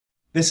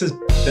this has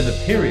been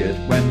a period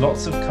when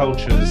lots of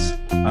cultures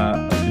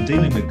have been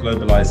dealing with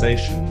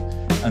globalization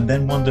and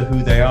then wonder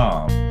who they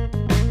are.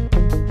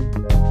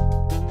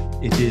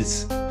 It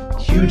is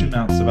huge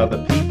amounts of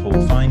other people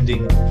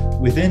finding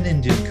within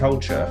Indian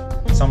culture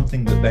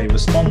something that they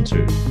respond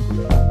to.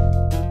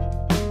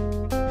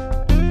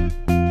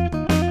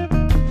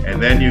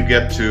 And then you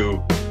get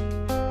to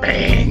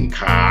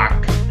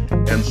Bangkok,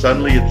 and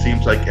suddenly it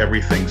seems like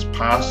everything's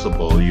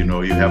possible. You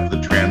know, you have the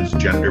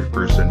transgender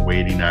person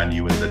waiting on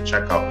you in the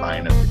checkout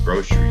line at the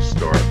grocery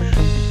store.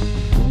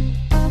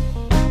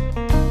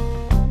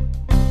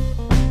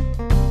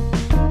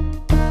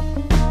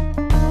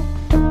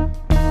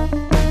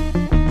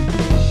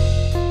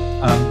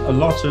 A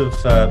lot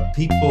of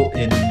people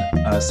in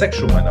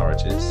sexual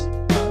minorities,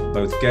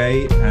 both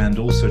gay and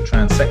also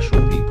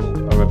transsexual people,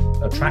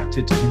 are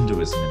attracted to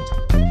Hinduism in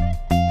Thailand.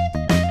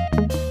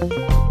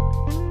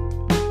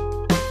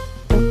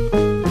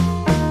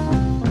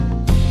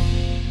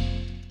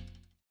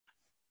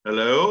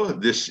 Hello,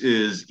 this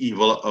is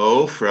Evil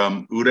O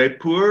from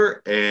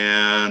Udaipur,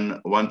 and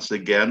once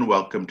again,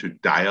 welcome to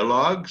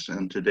Dialogues.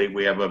 And today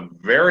we have a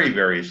very,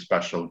 very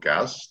special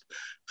guest,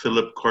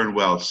 Philip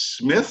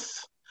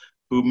Cornwel-Smith,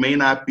 who may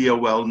not be a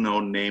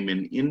well-known name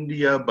in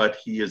India, but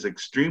he is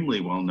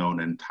extremely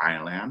well-known in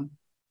Thailand,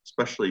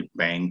 especially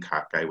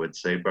Bangkok, I would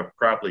say, but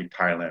probably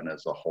Thailand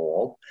as a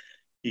whole.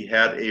 He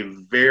had a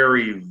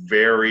very,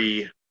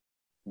 very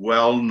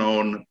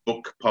well-known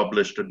book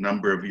published a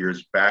number of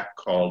years back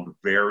called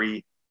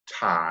Very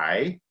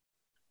Thai,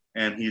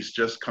 and he's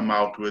just come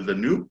out with a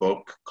new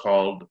book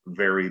called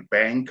Very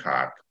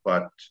Bangkok.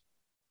 But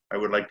I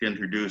would like to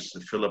introduce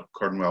Philip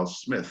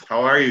Cornwel-Smith.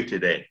 How are you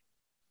today?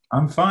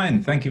 I'm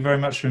fine. Thank you very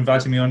much for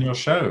inviting me on your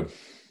show.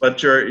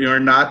 But you're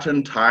not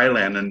in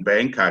Thailand and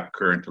Bangkok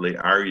currently,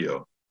 are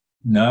you?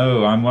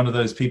 No, I'm one of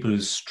those people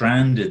who's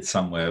stranded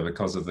somewhere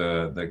because of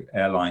the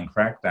airline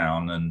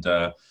crackdown. And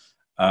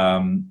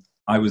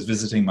I was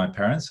visiting my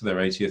parents for their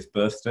 80th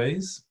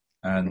birthdays,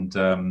 and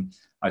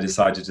I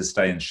decided to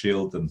stay and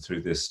shield them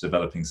through this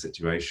developing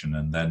situation.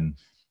 And then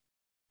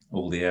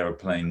all the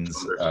airplanes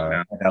went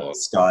out the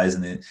skies,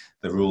 and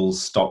the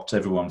rules stopped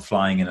everyone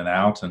flying in and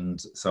out.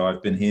 And so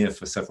I've been here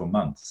for several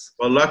months.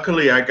 Well,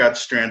 luckily I got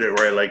stranded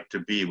where I like to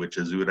be, which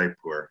is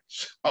Udaipur.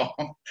 So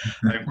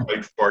I'm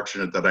quite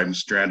fortunate that I'm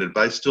stranded,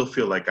 but I still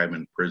feel like I'm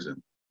in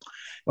prison.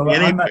 Well,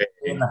 anyway,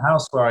 I'm in the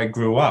house where I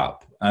grew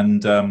up.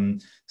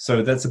 And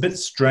so that's a bit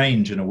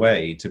strange in a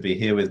way to be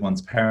here with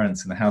one's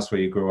parents in the house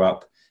where you grew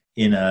up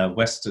in a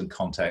Western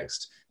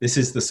context. This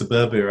is the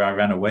suburbia I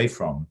ran away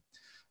from.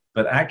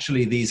 But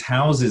actually, these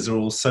houses are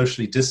all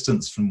socially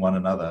distanced from one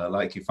another,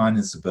 like you find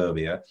in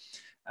suburbia.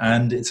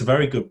 And it's a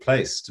very good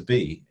place to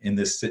be in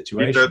this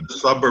situation. These are the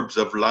suburbs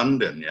of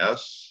London,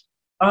 yes?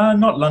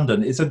 Not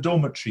London. It's a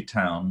dormitory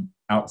town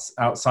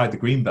outside the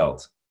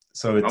Greenbelt.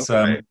 So it's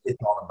on a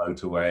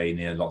motorway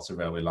near lots of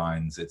railway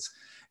lines.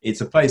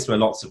 It's a place where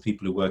lots of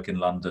people who work in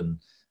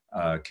London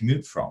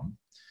commute from.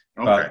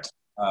 Okay.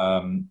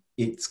 But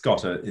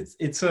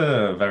it's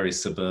a very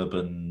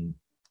suburban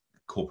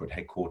corporate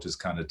headquarters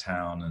kind of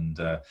town,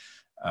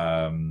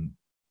 and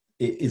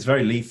it's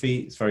very leafy.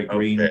 It's very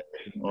green. Okay.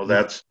 Well,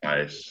 that's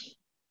nice.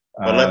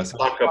 But let's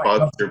talk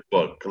about your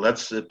book.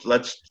 Let's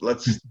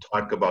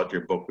talk about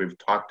your book. We've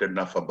talked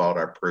enough about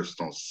our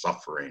personal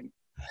suffering.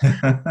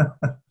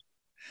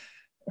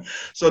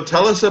 So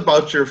tell us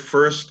about your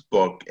first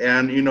book.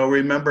 And, you know,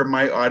 remember,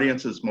 my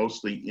audience is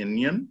mostly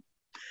Indian.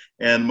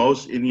 And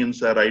most Indians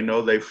that I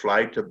know, they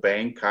fly to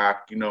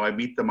Bangkok. You know, I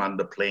meet them on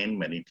the plane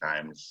many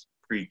times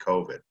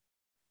pre-COVID.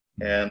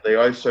 And they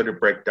always sort of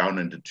break down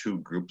into two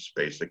groups,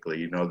 basically.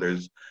 You know,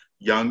 there's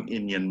young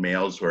Indian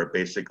males who are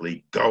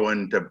basically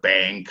going to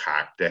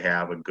Bangkok to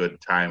have a good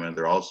time. And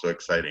they're also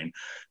excited,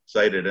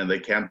 and they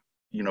can't,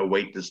 you know,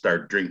 wait to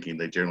start drinking.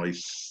 They generally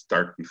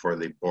start before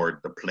they board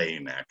the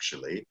plane,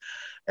 actually.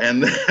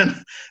 And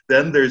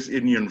then there's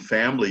Indian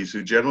families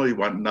who generally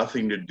want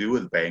nothing to do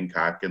with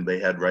Bangkok, and they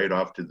head right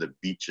off to the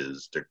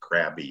beaches, to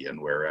Krabi and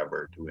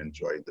wherever, to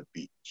enjoy the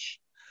beach.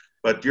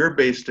 But you're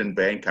based in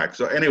Bangkok.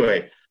 So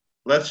anyway,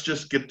 let's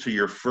just get to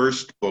your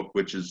first book,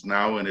 which is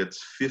now in its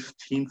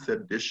 15th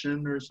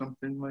edition or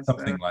something like that.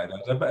 Something like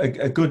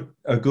that.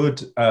 A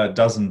good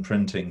dozen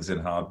printings in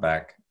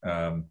hardback.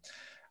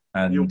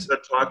 And you want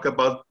to talk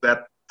about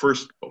that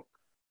first book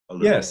a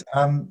little? Yes.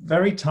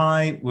 Very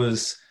Thai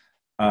was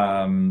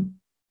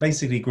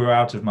basically grew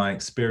out of my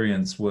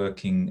experience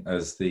working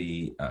as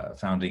the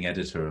founding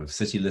editor of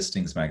City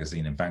Listings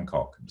magazine in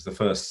Bangkok. It was the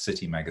first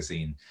city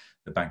magazine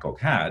that Bangkok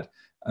had.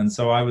 And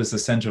so I was the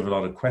center of a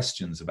lot of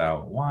questions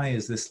about why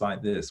is this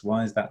like this?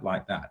 Why is that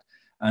like that?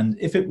 And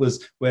if it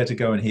was where to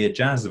go and hear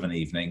jazz of an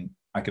evening,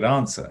 I could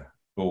answer,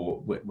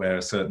 or where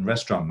a certain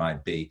restaurant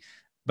might be.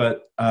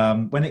 But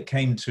when it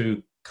came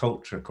to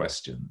culture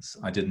questions,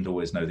 I didn't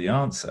always know the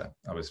answer.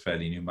 I was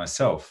fairly new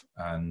myself.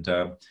 And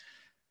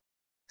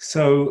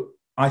so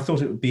I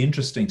thought it would be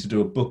interesting to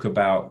do a book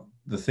about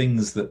the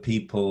things that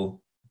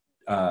people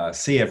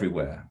see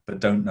everywhere,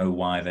 but don't know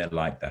why they're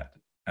like that.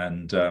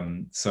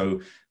 And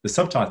so the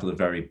subtitle of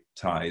Very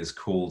Thai is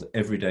called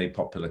Everyday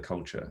Popular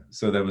Culture.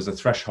 So there was a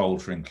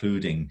threshold for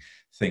including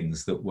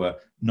things that were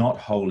not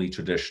wholly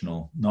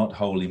traditional, not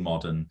wholly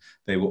modern.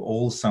 They were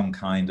all some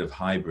kind of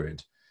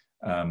hybrid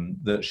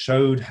that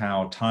showed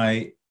how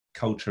Thai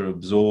culture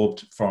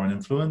absorbed foreign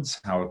influence,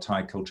 how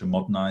Thai culture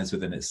modernized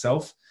within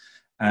itself,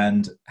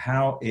 and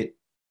how it,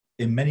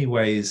 in many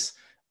ways,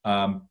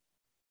 dealt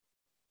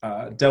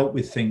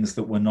with things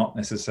that were not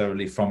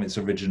necessarily from its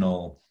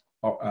original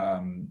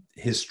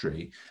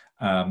history,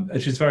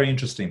 which is very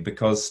interesting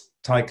because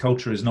Thai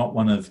culture is not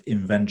one of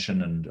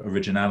invention and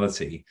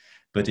originality,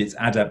 but it's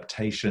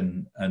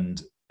adaptation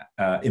and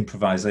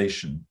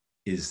improvisation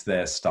is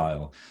their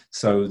style.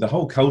 So the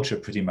whole culture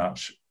pretty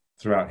much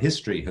throughout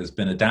history has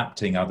been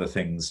adapting other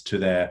things to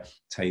their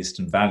taste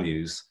and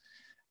values.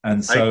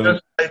 And so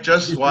I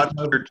just watched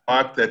your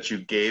talk that you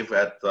gave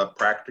at the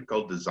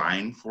Practical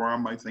Design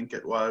Forum, I think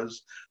it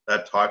was.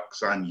 That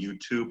talk's on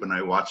YouTube, and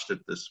I watched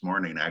it this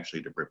morning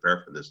actually to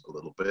prepare for this a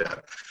little bit.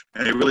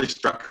 And it really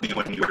struck me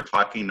when you were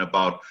talking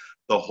about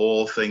the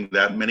whole thing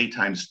that many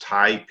times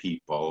Thai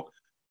people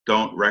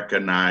don't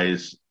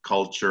recognize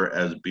culture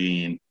as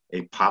being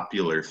a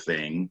popular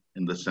thing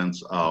in the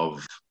sense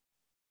of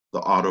the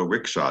auto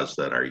rickshaws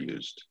that are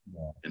used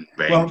in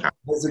Bangkok,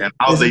 and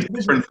how they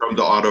different from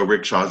the auto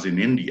rickshaws in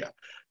India,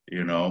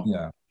 you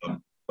know.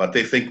 But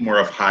they think more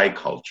of high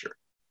culture.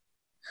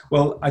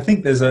 Well, I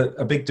think there's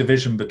a big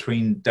division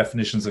between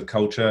definitions of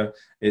culture.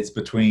 It's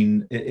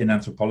between, in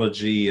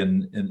anthropology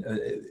and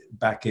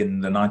back in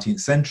the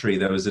 19th century,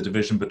 there was a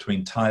division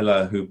between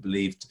Tyler, who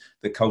believed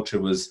that culture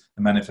was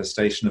a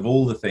manifestation of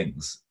all the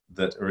things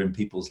that are in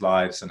people's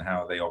lives and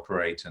how they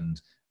operate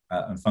and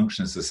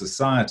function as a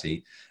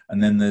society.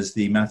 And then there's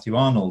the Matthew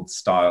Arnold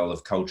style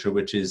of culture,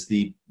 which is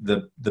the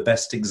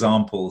best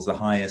examples, the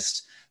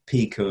highest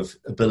peak of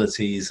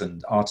abilities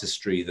and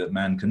artistry that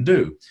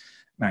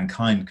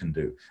mankind can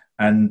do.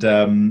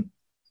 And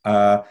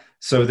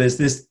so there's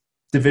this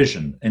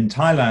division. In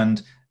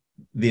Thailand,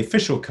 the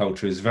official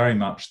culture is very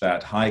much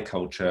that high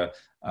culture,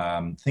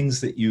 things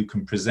that you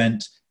can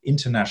present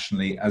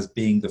internationally as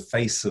being the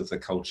face of the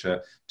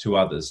culture to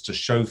others, to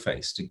show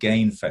face, to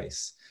gain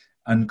face.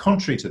 And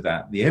contrary to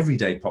that, the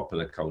everyday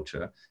popular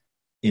culture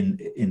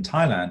in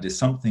Thailand is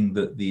something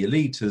that the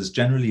elite has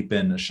generally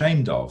been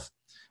ashamed of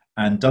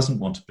and doesn't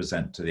want to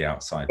present to the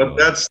outside world.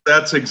 But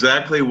that's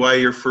exactly why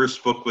your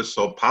first book was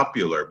so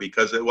popular,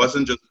 because it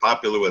wasn't just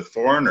popular with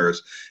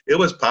foreigners, it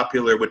was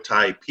popular with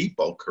Thai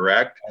people,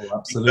 correct? Oh,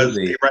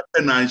 absolutely. Because they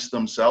recognized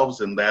themselves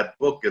in that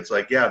book. It's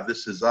like, yeah,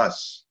 this is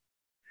us.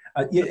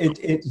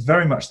 It's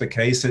very much the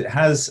case. It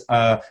has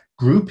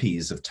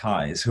groupies of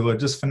Thais who are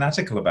just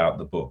fanatical about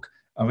the book.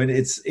 I mean,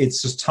 it's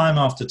just time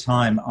after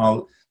time,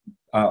 I'll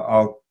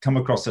come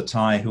across a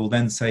Thai who will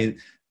then say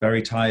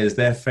Very Thai is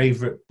their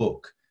favorite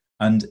book.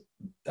 And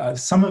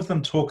some of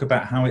them talk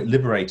about how it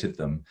liberated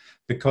them,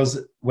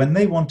 because when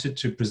they wanted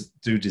to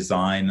do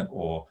design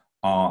or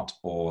art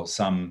or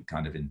some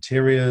kind of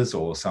interiors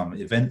or some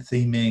event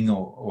theming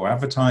or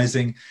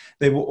advertising,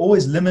 they were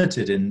always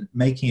limited in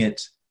making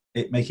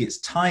its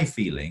Thai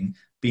feeling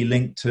be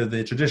linked to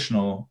the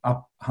traditional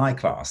high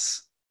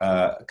class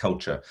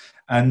culture.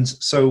 And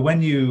so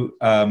when you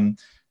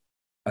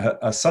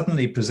are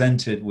suddenly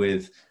presented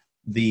with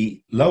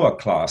the lower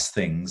class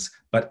things,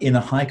 but in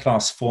a high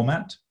class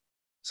format,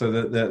 so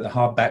the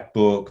hardback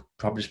book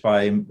published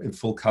in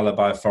full color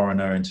by a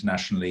foreigner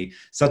internationally,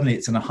 suddenly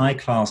it's in a high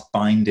class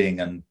binding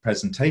and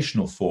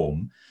presentational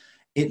form.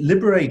 It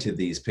liberated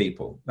these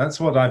people. That's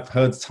what I've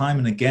heard time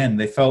and again.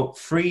 They felt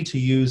free to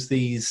use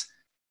these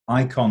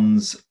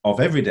icons of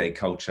everyday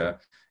culture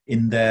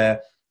in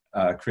their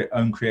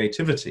own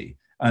creativity.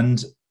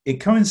 And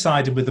it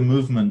coincided with the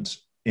movement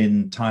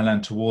in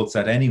Thailand towards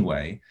that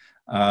anyway.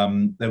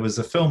 There was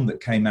a film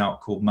that came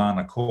out called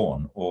Mana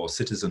Korn, or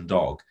Citizen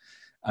Dog,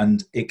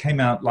 and it came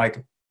out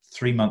like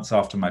 3 months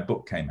after my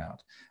book came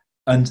out.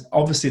 And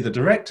obviously the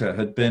director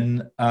had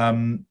been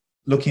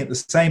looking at the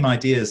same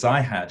ideas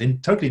I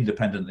had, totally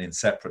independently and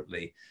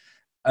separately.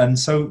 And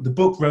so the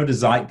book wrote a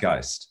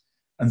zeitgeist.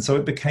 And so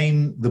it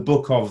became the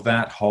book of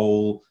that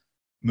whole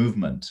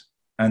movement.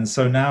 And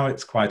so now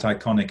it's quite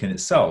iconic in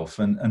itself.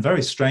 And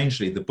very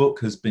strangely, the book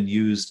has been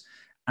used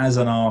as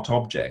an art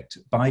object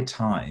by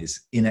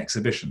Thais in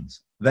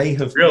exhibitions. They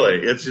have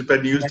it's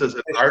been used as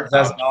an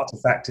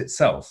artifact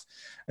itself.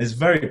 It's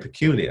very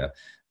peculiar.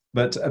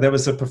 But there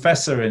was a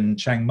professor in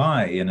Chiang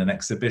Mai in an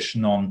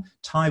exhibition on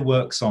Thai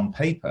works on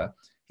paper.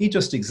 He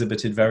just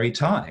exhibited Very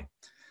Thai.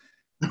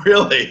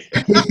 Really?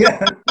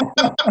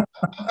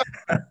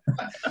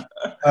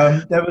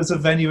 There was a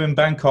venue in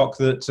Bangkok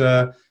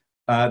that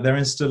their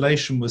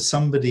installation was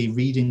somebody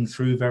reading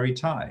through Very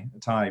Thai,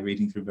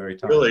 reading through Very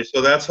Thai. Really? So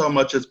that's how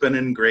much it's been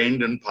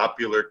ingrained in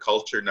popular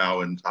culture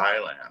now in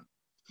Thailand.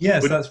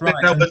 Yes, that's right.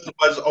 That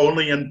was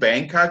only in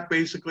Bangkok,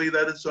 basically,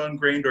 that it's so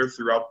ingrained, or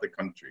throughout the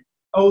country?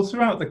 Oh,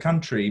 throughout the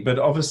country, but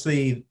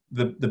obviously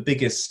the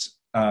biggest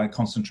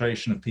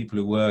concentration of people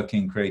who work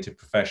in creative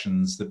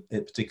professions,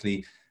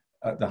 particularly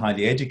the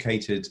highly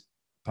educated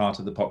part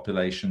of the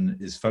population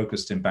is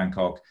focused in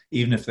Bangkok.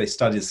 Even if they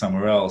studied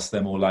somewhere else,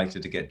 they're more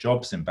likely to get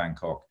jobs in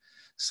Bangkok.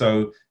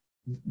 So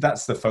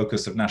that's the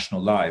focus of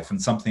national life.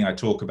 And something I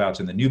talk about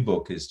in the new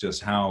book is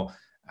just how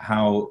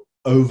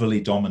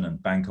overly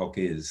dominant Bangkok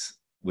is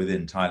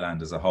within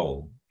Thailand as a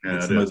whole. Yeah,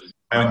 it's it the most is.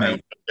 I'll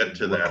get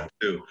to that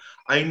too.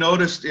 I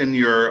noticed in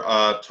your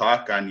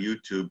talk on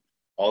YouTube,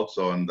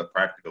 also in the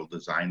practical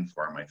design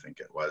forum, I think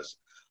it was,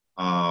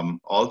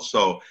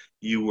 also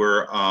you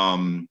were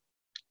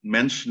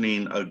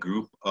mentioning a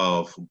group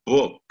of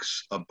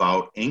books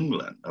about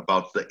England,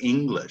 about the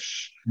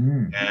English.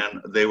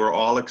 And they were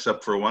all,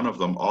 except for one of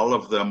them, all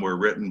of them were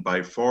written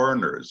by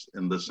foreigners,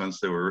 in the sense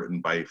they were written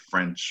by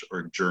French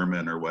or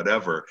German or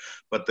whatever,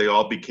 but they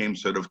all became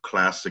sort of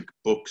classic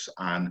books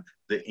on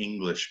the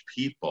English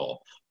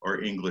people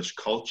or English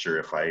culture,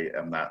 if I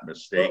am not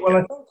mistaken. Well,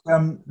 I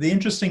think the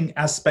interesting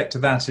aspect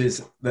of that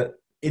is that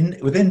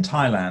within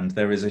Thailand,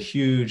 there is a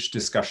huge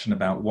discussion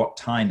about what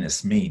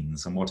Thai-ness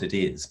means and what it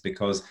is,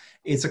 because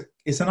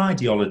it's an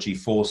ideology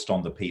forced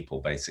on the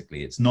people,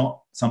 basically. It's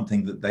not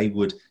something that they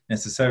would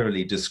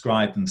necessarily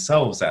describe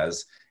themselves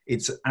as.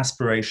 It's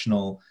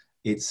aspirational,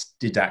 it's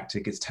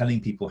didactic, it's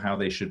telling people how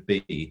they should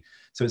be.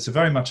 So it's a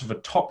very much of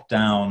a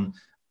top-down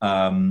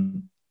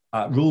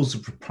rules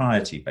of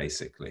propriety,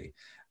 basically.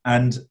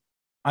 And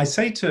I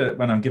say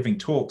when I'm giving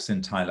talks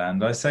in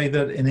Thailand, I say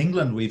that in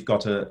England, we've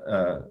got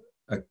a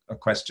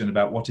question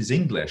about what is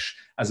English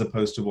as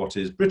opposed to what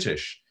is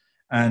British.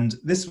 And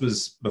this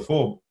was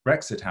before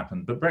Brexit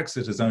happened, but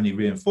Brexit has only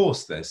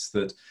reinforced this,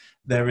 that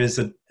there is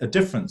a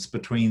difference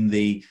between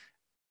the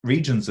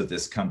regions of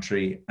this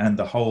country and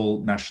the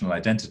whole national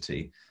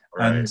identity.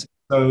 Right. And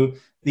so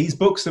these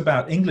books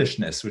about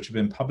Englishness, which have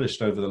been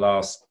published over the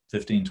last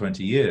 15,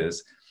 20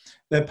 years,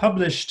 they're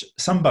published,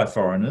 some by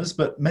foreigners,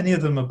 but many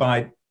of them are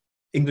by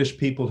English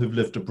people who've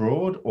lived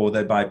abroad, or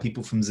they're by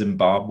people from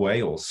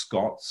Zimbabwe or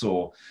Scots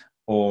or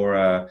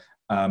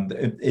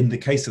in the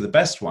case of the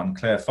best one,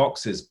 Claire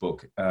Fox's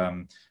book,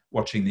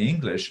 Watching the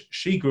English,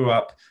 she grew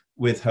up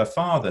with her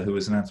father, who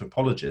was an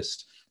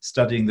anthropologist,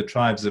 studying the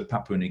tribes of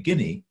Papua New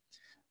Guinea.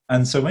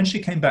 And so when she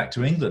came back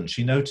to England,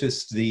 she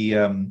noticed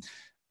the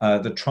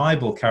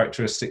tribal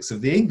characteristics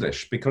of the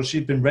English, because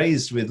she'd been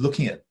raised with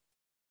looking at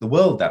the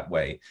world that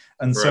way.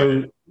 And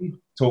so we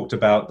talked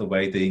about the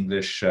way the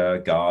English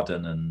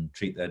garden and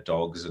treat their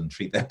dogs and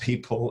treat their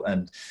people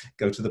and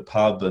go to the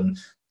pub and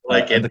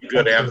like any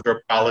good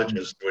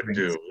anthropologist would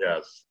do.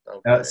 Yes.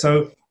 Okay.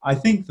 So I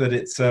think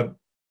that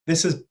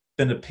this has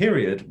been a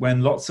period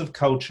when lots of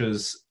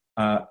cultures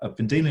have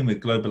been dealing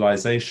with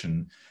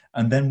globalization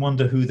and then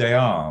wonder who they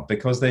are,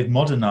 because they've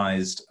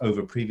modernized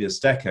over previous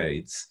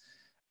decades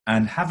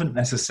and haven't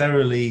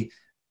necessarily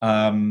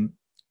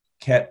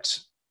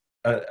kept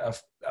a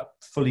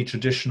fully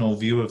traditional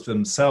view of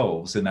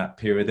themselves in that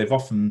period. They've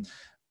often,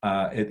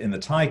 in the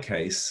Thai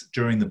case,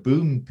 during the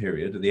boom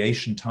period, the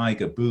Asian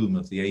tiger boom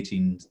of the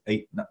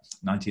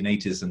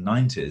 1980s and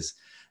 90s,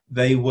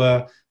 they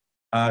were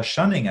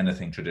shunning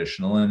anything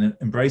traditional and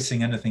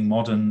embracing anything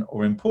modern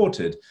or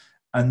imported.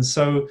 And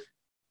so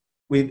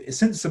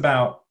since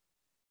about,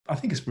 I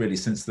think it's really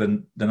since the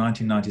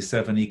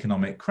 1997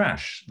 economic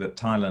crash that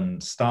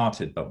Thailand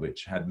started, but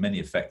which had many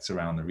effects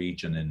around the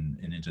region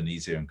in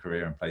Indonesia and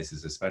Korea and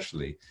places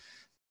especially.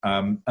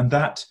 And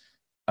that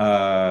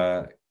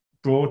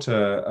brought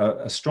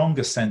a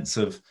stronger sense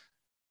of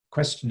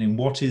questioning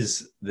what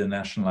is the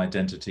national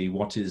identity,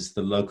 what is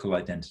the local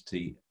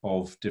identity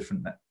of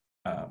different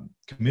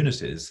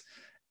communities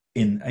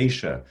in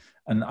Asia.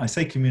 And I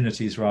say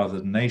communities rather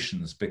than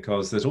nations,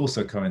 because that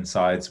also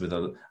coincides with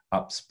an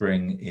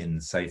upspring in,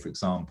 say, for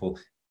example,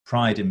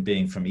 pride in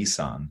being from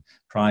Isan,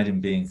 pride in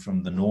being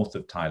from the north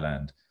of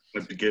Thailand.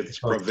 It gets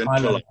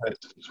provincialized,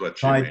 is what you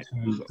tried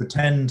to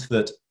pretend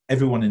that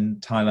everyone in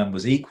Thailand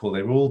was equal.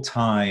 They were all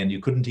Thai, and you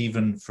couldn't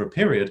even, for a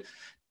period,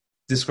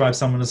 describe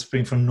someone as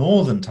being from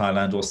northern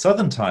Thailand or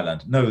southern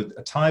Thailand. No,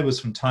 a Thai was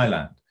from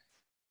Thailand.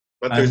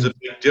 But there's a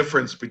big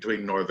difference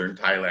between northern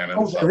Thailand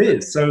and southern. There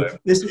is. So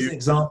this is an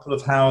example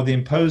of how the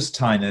imposed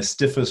Thai-ness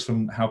differs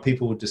from how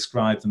people would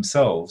describe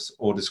themselves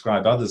or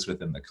describe others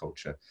within the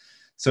culture.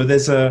 So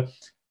there's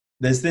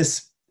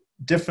this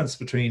difference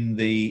between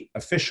the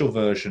official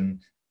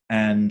version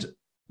and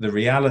the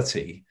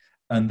reality,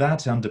 and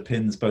that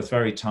underpins both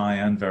very Thai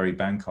and very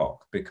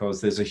Bangkok,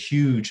 because there's a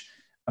huge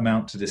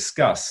amount to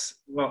discuss.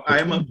 Well,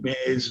 I'm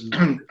amazed.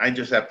 I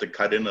just have to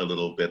cut in a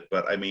little bit,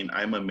 but I mean,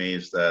 I'm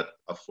amazed that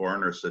a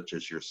foreigner such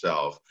as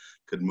yourself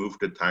could move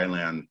to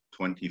Thailand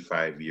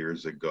 25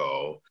 years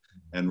ago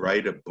and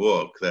write a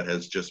book that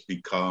has just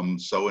become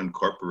so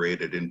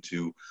incorporated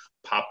into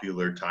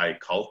popular Thai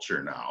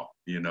culture now.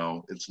 You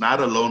know, it's not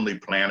a Lonely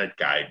Planet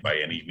guide by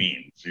any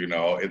means. You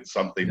know, it's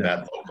something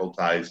that local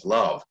Thais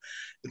love.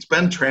 It's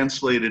been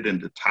translated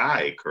into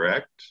Thai,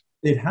 correct?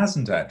 It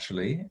hasn't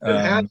actually.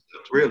 It hasn't,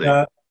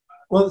 really.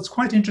 Well, it's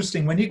quite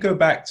interesting. When you go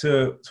back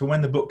to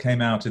when the book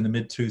came out in the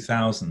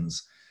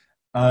mid-2000s,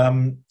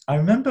 I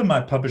remember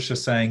my publisher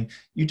saying,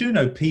 you do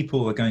know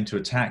people are going to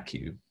attack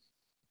you.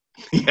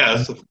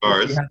 Yes, of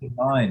What he course. had in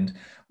mind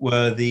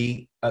were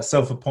the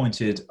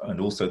self-appointed and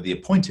also the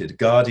appointed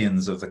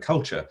guardians of the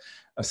culture,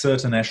 a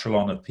certain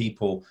echelon of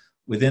people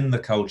within the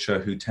culture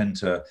who tend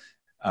to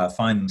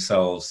find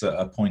themselves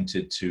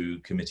appointed to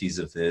committees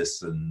of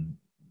this and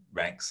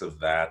ranks of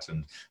that,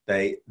 and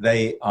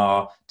they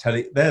are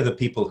telling, they're the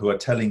people who are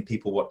telling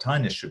people what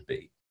Thai-ness should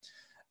be.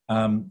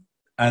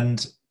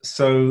 And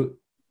so,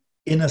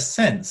 in a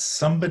sense,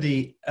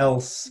 somebody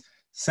else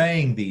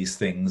saying these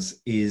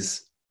things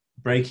is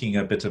breaking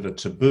a bit of a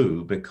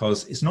taboo,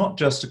 because it's not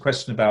just a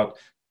question about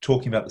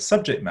talking about the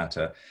subject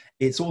matter,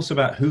 it's also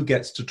about who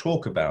gets to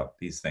talk about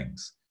these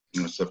things.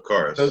 Yes, of So,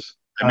 course.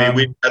 I mean,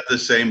 we've got the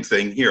same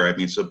thing here. I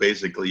mean, so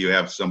basically, you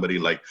have somebody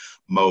like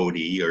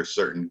Modi or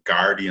certain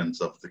guardians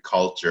of the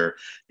culture,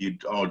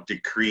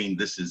 decreeing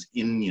this is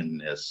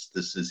Indianness,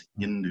 this is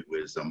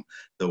Hinduism,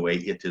 the way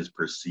it is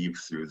perceived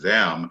through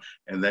them.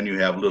 And then you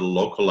have little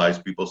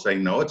localized people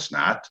saying, no, it's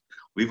not.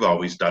 We've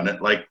always done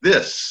it like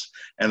this.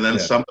 And then yeah.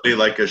 somebody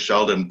like a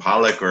Sheldon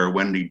Pollock or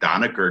Wendy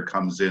Doniker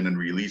comes in and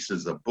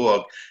releases a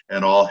book,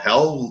 and all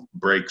hell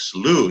breaks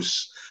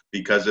loose,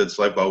 because it's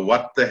like, well,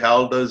 what the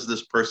hell does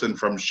this person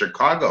from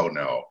Chicago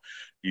know?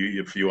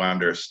 If you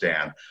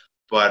understand.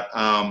 But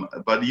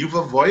you've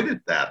avoided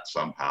that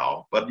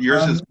somehow. But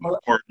yours is more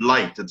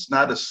light. It's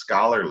not a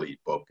scholarly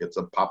book. It's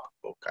a pop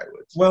book, I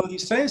would say. Well, you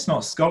say it's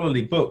not a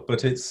scholarly book,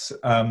 but it's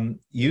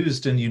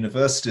used in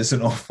universities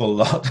an awful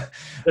lot.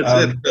 Is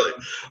it really?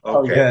 Okay.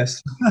 Oh,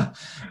 yes.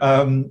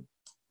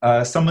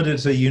 Somebody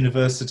at a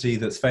university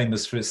that's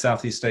famous for its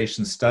Southeast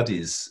Asian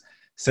studies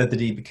said that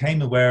he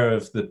became aware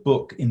of the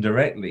book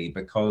indirectly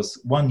because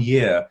one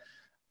year,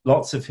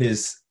 lots of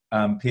his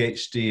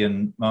PhD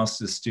and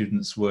master's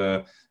students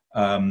were,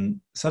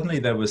 suddenly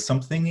there was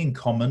something in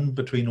common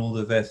between all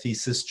of their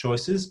thesis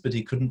choices, but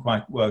he couldn't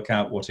quite work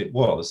out what it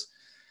was.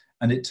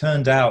 And it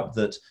turned out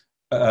that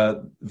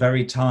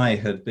Very Thai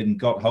had been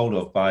got hold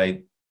of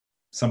by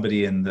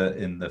somebody in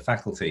the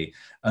faculty,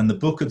 and the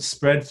book had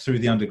spread through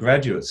the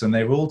undergraduates, and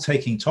they were all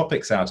taking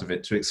topics out of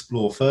it to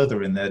explore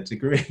further in their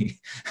degree.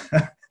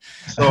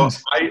 So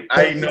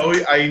I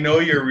know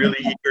you're really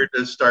eager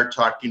to start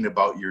talking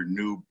about your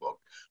new book,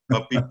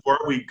 but before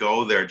we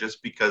go there,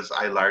 just because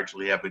I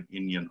largely have an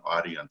Indian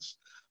audience,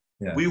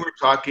 yeah. We were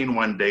talking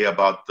one day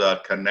about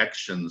the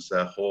connections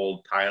that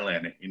hold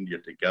Thailand and India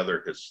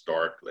together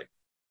historically.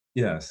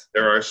 Yes,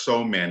 there are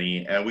so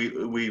many, and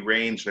we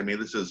range. I mean,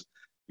 this is,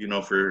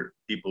 for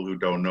people who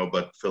don't know,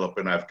 but Philip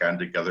and I've gotten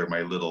together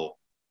my little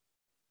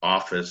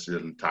office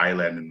in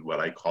Thailand in what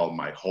I call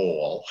my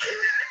hole.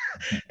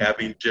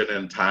 Having gin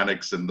and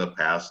tonics in the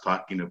past,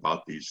 talking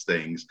about these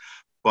things.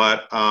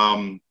 But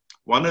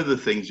one of the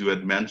things you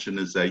had mentioned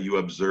is that you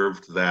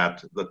observed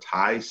that the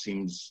Thais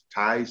seem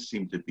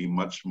to be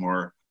much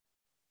more,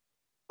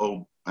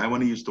 I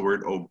want to use the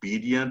word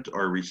obedient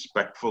or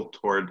respectful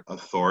toward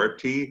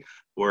authority,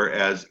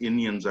 whereas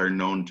Indians are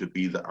known to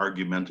be the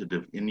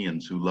argumentative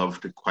Indians who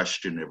love to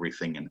question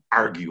everything and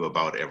argue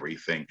about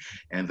everything,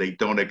 and they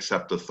don't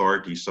accept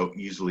authority so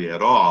easily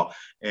at all.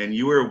 And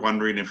you were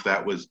wondering if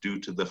that was due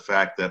to the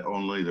fact that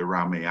only the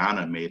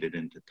Ramayana made it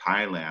into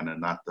Thailand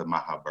and not the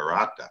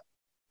Mahabharata.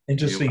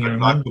 Interesting. You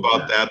want to talk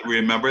about that?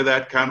 Remember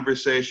that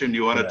conversation?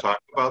 You want to talk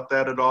about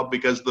that at all?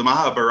 Because the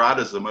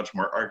Mahabharata is a much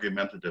more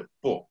argumentative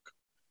book,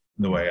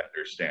 the way I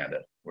understand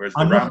it. Whereas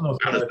the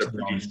Ramayana is a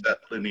pretty set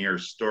linear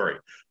story.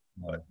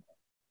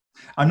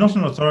 I'm not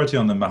an authority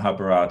on the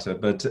Mahabharata,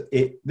 but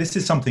this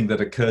is something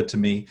that occurred to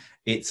me.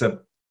 It's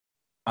a,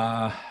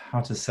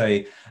 how to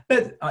say,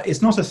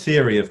 it's not a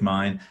theory of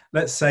mine.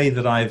 Let's say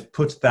that I've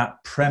put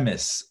that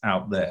premise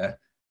out there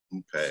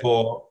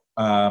for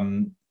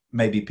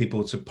maybe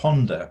people to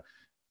ponder.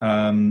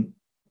 The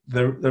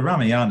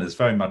Ramayana is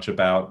very much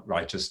about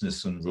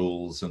righteousness and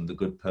rules, and the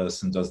good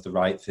person does the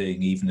right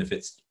thing, even if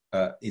it's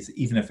an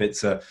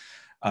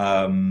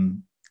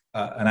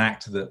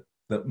act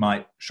that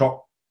might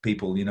shock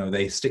people.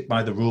 They stick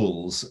by the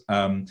rules.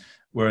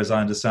 Whereas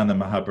I understand the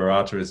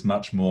Mahabharata is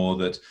much more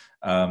that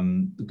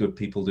the good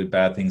people do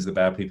bad things, the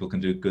bad people can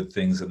do good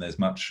things, and there's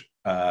much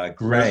gray.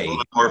 There's a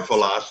lot more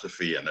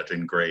philosophy in it,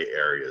 in gray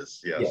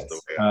areas. Yes.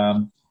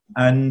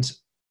 And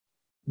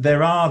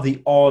there are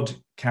the odd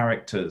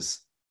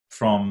characters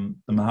from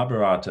the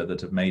Mahabharata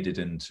that have made it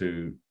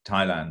into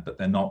Thailand, but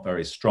they're not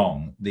very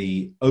strong.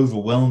 The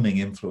overwhelming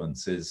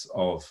influences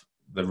of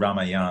the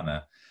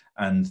Ramayana,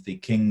 and the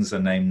kings are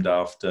named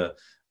after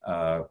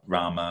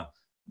Rama.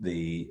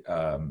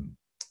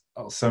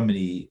 So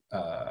many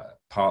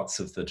parts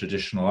of the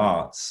traditional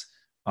arts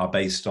are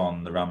based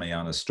on the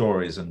Ramayana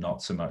stories and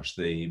not so much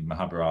the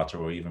Mahabharata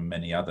or even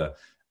many other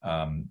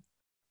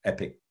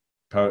epic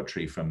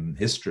poetry from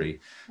history.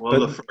 Well,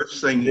 but the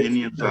first thing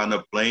Indians on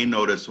a plane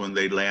notice when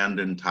they land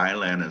in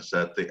Thailand is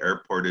that the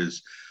airport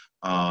is,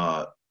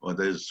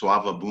 there's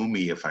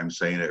Swavabhumi, if I'm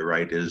saying it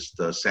right, is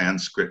the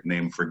Sanskrit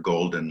name for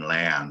golden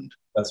land.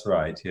 That's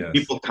right, yes.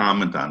 People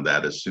comment on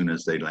that as soon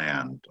as they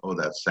land. Oh,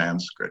 that's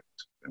Sanskrit.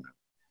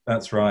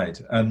 That's right.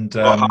 And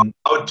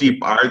how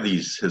deep are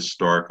these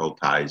historical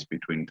ties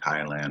between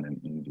Thailand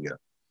and India?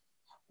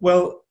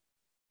 Well,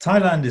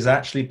 Thailand is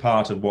actually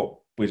part of what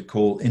we'd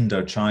call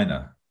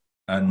Indochina.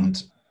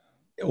 And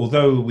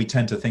although we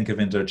tend to think of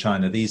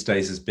Indochina these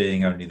days as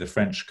being only the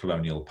French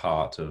colonial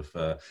part of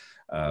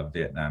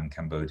Vietnam,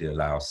 Cambodia,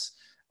 Laos,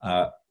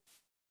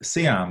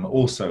 Siam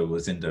also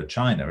was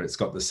Indochina. It's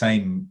got the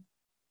same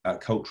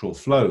cultural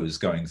flows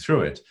going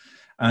through it.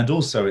 And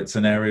also it's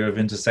an area of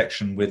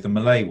intersection with the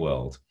Malay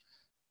world.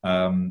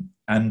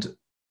 And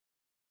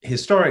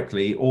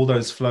historically, all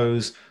those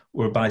flows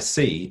were by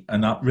sea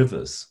and up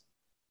rivers.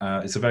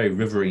 It's a very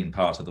riverine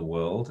part of the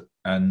world.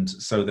 And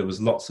so there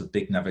was lots of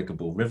big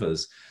navigable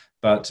rivers,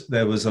 but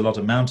there was a lot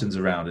of mountains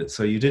around it.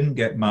 So you didn't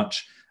get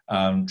much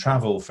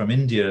travel from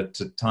India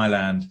to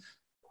Thailand,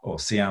 or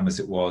Siam as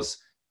it was,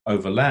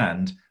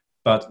 overland.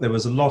 But there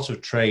was a lot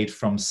of trade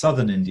from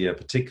southern India,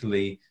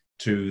 particularly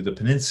to the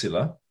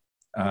peninsula.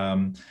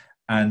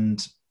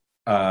 And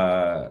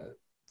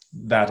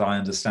that, I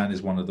understand,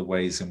 is one of the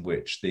ways in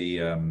which the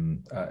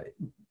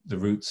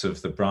roots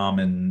of the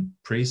Brahmin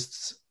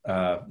priests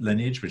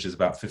lineage, which is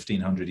about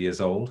 1,500 years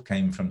old,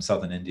 came from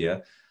southern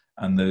India.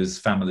 And those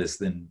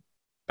families in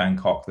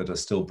Bangkok that are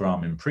still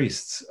Brahmin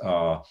priests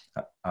are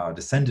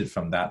descended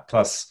from that,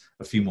 plus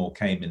a few more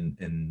came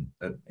in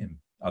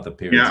other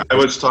periods. Yeah, I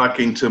was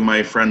talking to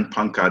my friend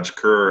Pankaj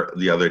Kerr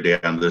the other day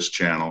on this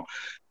channel,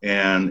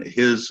 and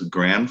his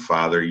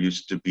grandfather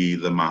used to be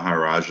the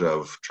Maharaja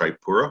of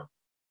Tripura,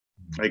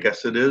 I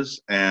guess it is.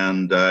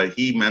 And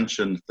he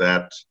mentioned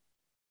that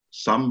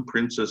some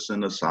princess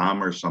in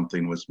Assam or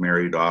something was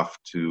married off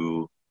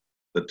to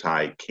the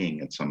Thai king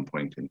at some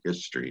point in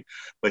history.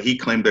 But he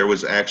claimed there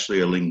was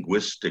actually a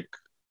linguistic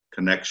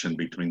connection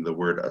between the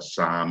word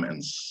Assam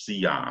and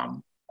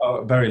Siam.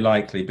 Oh, very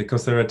likely,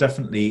 because there are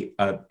definitely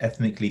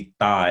ethnically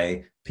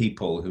Thai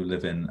people who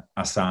live in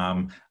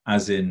Assam,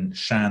 as in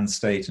Shan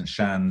State and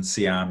Shan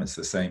Siam. It's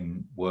the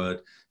same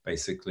word,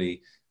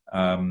 basically.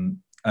 And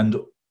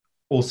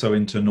also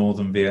into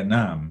northern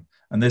Vietnam.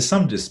 And there's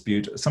some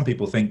dispute. Some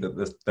people think that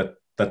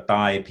the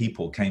Thai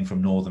people came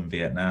from northern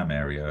Vietnam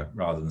area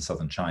rather than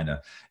southern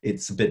China.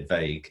 It's a bit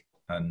vague,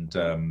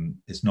 and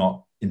it's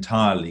not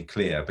entirely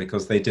clear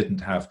because they didn't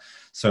have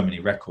so many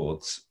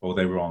records, or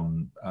they were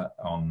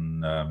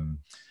on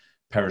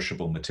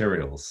perishable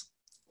materials.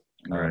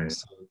 Right.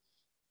 So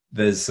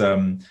there's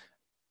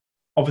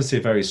obviously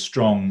a very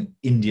strong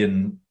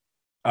Indian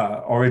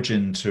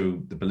origin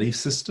to the belief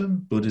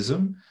system,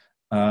 Buddhism,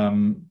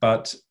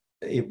 but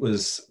it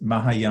was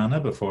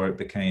Mahayana before it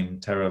became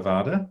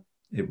Theravada.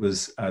 It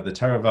was the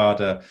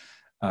Theravada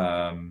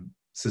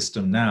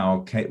system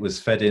now was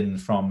fed in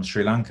from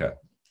Sri Lanka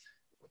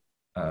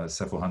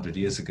several hundred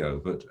years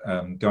ago. But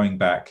going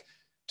back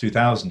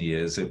 2,000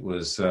 years, it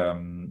was a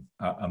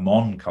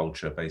Mon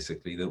culture,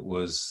 basically, that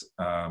was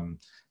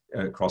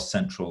across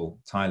central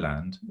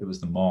Thailand. It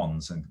was the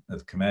Mons and the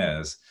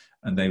Khmers,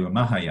 and they were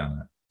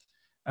Mahayana.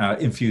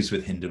 Infused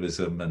with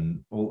Hinduism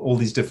and all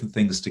these different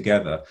things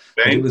together.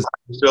 Bangkok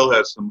still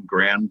has some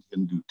grand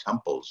Hindu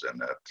temples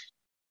in it.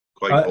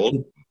 Quite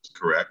old,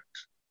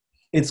 correct?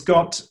 It's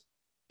got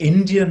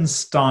Indian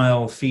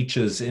style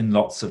features in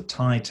lots of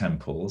Thai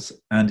temples,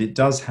 and it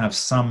does have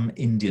some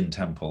Indian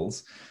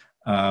temples.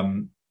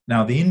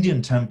 Now, the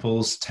Indian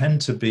temples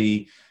tend to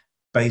be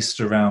based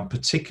around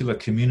particular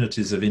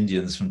communities of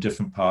Indians from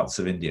different parts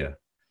of India.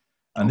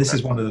 And this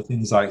is one of the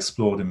things I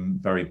explored in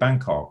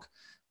Bangkok,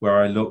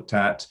 where I looked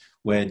at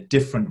where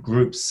different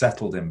groups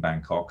settled in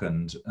Bangkok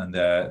and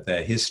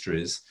their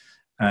histories.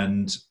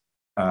 And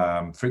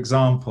for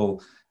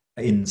example,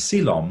 in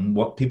Ceylon,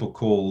 what people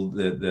call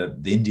the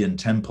Indian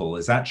temple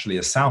is actually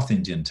a South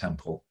Indian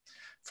temple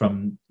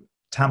from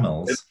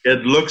Tamils.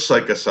 It looks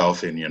like a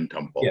South Indian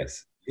temple.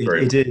 Yes,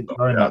 it is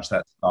very much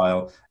that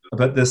style.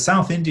 But the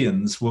South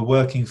Indians were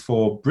working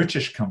for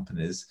British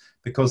companies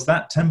because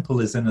that temple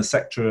is in a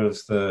sector of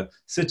the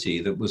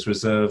city that was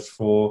reserved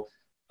for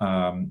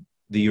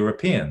the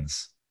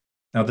Europeans.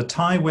 Now, the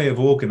Thai way of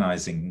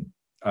organizing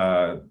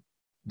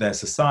their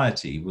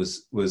society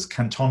was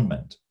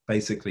cantonment,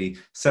 basically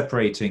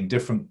separating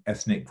different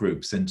ethnic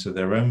groups into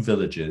their own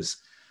villages,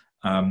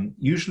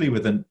 usually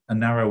with a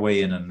narrow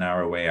way in and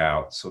narrow way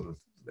out, sort of.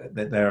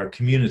 They're a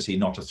community,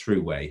 not a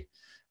throughway.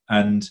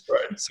 And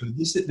so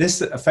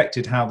this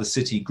affected how the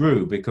city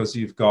grew, because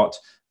you've got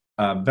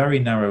very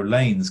narrow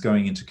lanes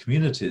going into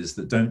communities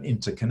that don't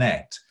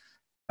interconnect,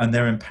 and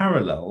they're in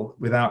parallel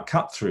without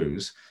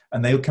cut-throughs,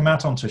 and they'll come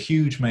out onto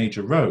huge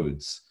major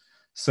roads.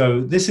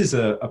 So this is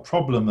a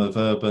problem of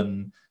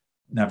urban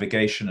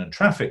navigation and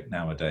traffic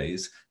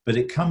nowadays, but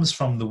it comes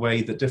from the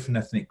way that different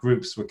ethnic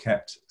groups were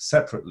kept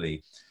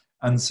separately.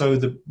 And so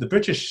the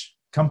British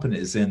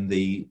companies in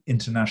the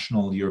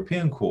international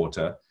European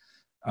quarter,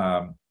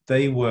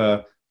 they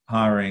were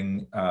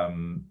hiring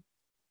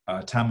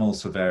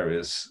Tamils for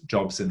various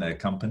jobs in their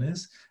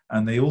companies,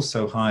 and they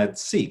also hired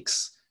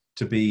Sikhs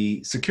to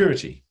be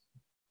security.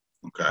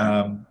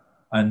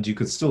 And you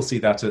could still see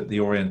that at the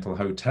Oriental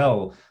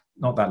Hotel.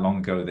 Not that long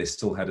ago, they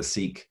still had a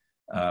Sikh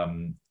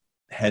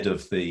head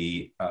of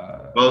the...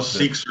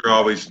 Sikhs are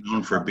always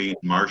known for being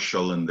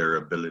martial in their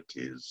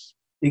abilities.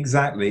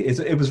 Exactly.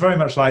 It was very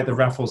much like the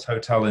Raffles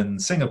Hotel in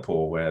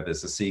Singapore, where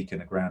there's a Sikh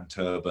in a grand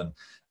turban,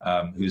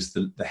 who's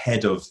the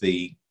head of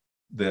the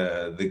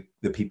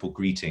people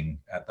greeting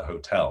at the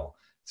hotel.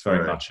 It's very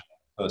Right. much a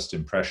first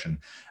impression.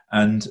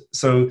 And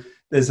so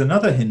there's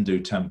another Hindu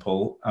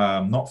temple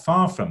not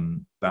far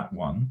from that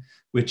one,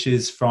 which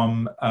is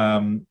from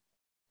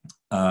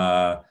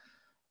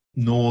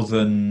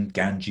northern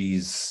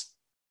Ganges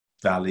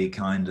Valley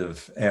kind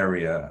of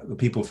area. The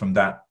people from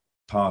that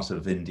part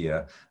of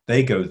India,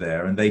 they go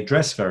there and they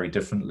dress very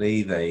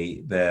differently.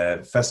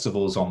 Their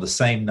festivals on the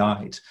same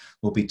night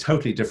will be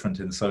totally different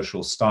in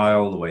social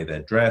style, the way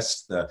they're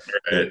dressed, the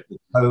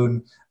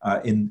tone.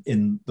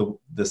 In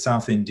the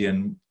South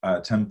Indian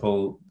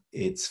temple,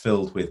 it's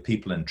filled with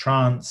people in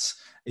trance.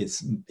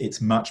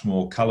 It's much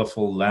more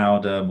colorful,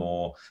 louder,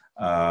 more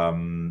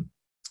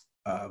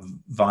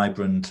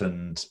vibrant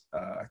and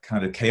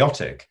kind of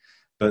chaotic.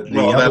 But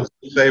Well, that's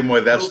the same way.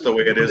 That's the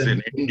way it is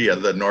in India.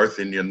 The North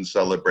Indian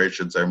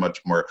celebrations are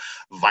much more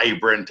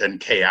vibrant and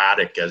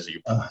chaotic, as you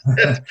put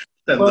it.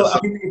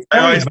 Well, I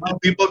always when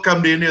people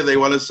come to India, they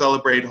want to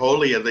celebrate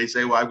Holi, and they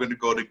say, "Well, I'm going to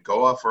go to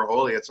Goa for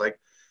Holi." It's like,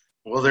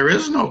 well, there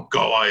is no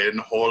Goa in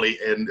Holi,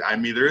 and I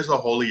mean, there is a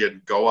Holi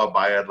in Goa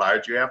by and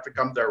large. You have to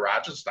come to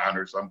Rajasthan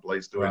or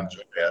someplace to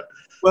enjoy it.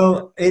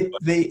 Well,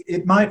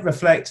 it might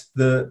reflect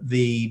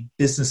the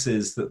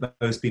businesses that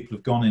those people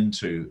have gone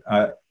into.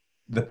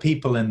 The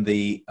people in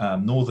the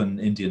northern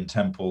Indian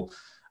temple,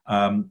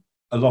 a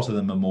lot of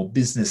them are more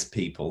business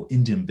people,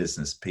 Indian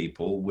business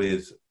people,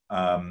 with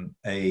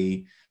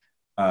it's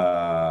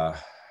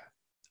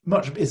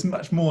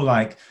much more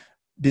like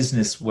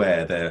business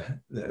wear.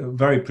 They're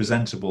very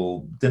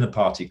presentable dinner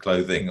party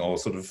clothing, or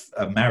sort of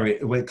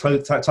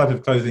type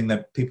of clothing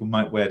that people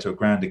might wear to a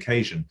grand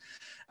occasion.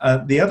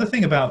 The other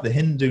thing about the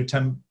Hindu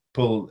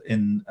temple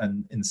in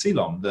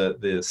Ceylon,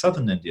 the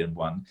southern Indian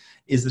one,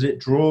 is that it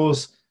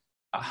draws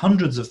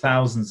hundreds of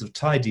thousands of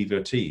Thai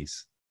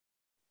devotees,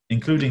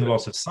 including a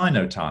lot of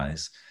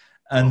Sino-Thais.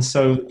 And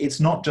so it's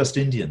not just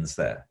Indians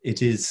there.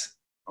 It is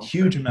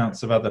huge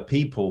amounts of other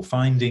people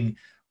finding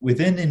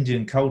within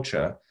Indian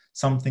culture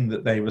something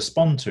that they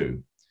respond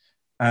to.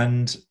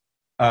 And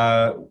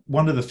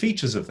one of the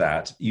features of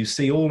that, you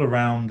see all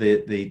around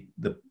the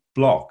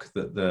block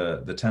that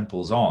the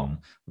temple's on.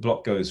 The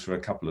block goes for a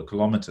couple of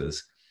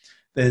kilometers.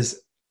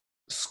 There's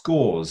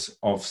scores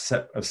of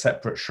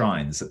separate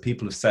shrines that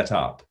people have set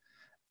up.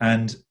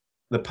 And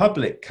the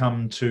public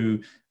come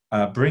to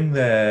bring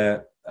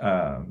their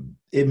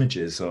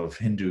images of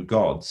Hindu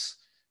gods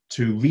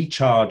to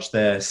recharge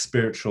their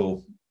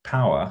spiritual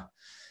power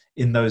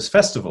in those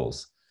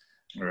festivals.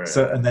 Right.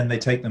 So, and then they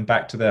take them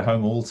back to their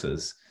home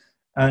altars.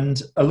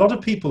 And a lot of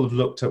people have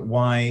looked at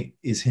why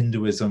is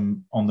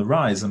Hinduism on the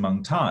rise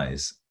among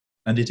Thais,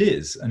 and it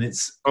is, and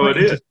it's it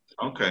is.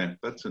 Okay,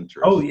 that's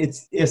interesting. Oh,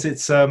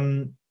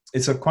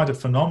 it's quite a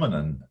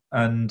phenomenon,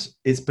 and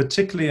it's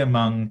particularly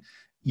among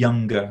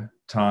younger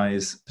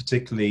Thais,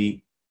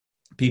 particularly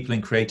people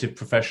in creative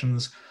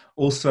professions.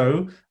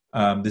 Also,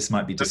 this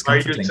might be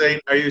discomforting.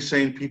 Are you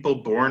saying people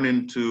born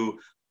into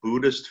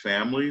Buddhist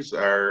families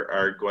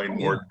are going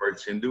more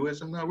towards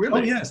Hinduism now?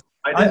 Really? Oh, yes.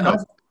 I didn't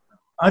know.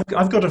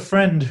 I've got a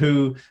friend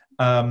who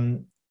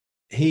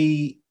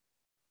he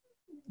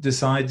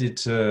decided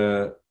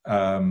to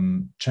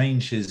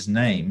change his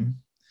name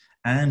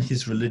and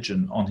his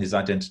religion on his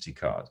identity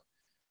card.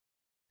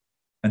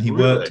 And he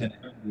worked in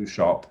a Hindu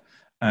shop.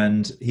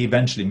 And he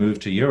eventually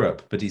moved to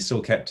Europe, but he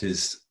still kept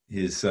his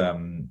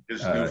newfound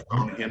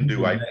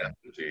Hindu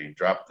identity.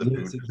 Dropped the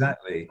Buddhism.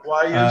 Exactly.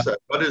 Why is that?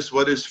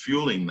 What is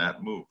fueling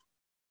that move?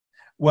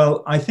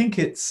 Well, I think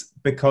it's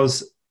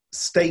because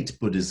state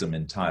Buddhism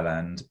in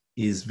Thailand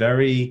is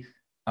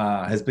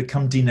has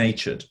become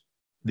denatured.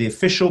 It's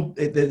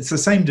the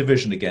same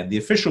division again. The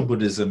official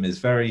Buddhism is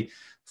very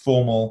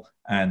formal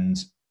and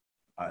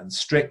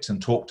strict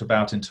and talked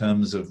about in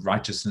terms of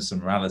righteousness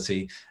and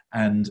morality.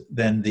 And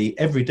then the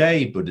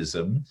everyday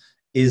Buddhism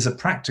is a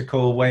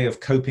practical way of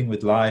coping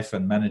with life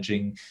and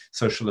managing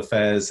social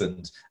affairs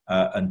and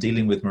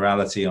dealing with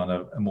morality on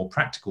a more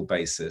practical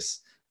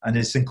basis. And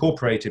it's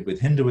incorporated with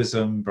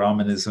Hinduism,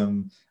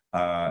 Brahmanism,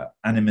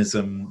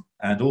 animism,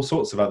 and all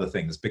sorts of other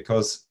things,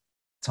 because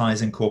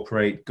Thais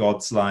incorporate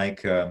gods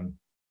like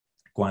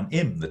Guan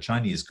Im, the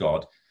Chinese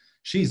god.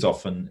 She's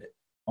often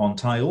on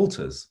Thai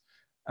altars.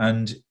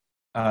 And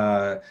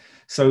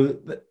so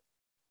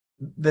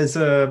there's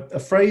a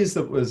phrase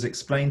that was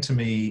explained to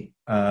me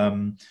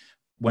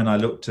when I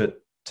looked at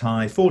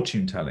Thai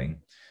fortune telling,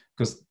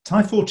 because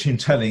Thai fortune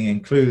telling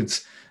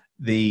includes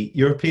the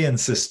European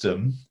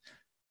system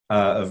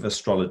of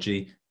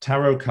astrology,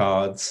 tarot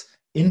cards,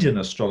 Indian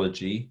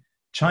astrology,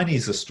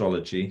 Chinese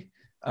astrology,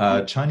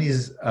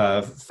 Chinese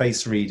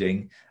face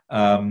reading,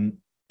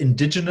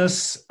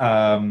 indigenous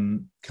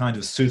kind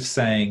of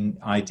soothsaying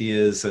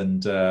ideas,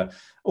 and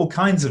all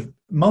kinds of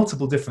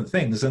multiple different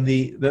things. And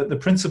the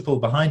principle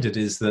behind it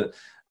is that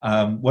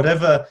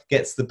whatever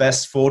gets the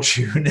best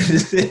fortune,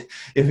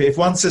 if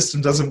one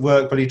system doesn't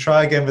work, but you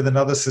try again with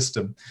another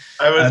system.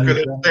 I was going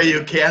to say,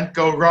 you can't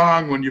go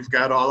wrong when you've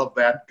got all of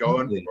that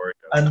going for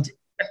you.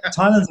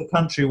 Thailand's a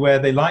country where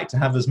they like to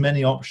have as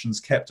many options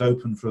kept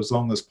open for as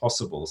long as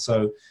possible.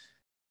 So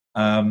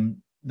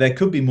there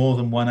could be more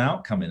than one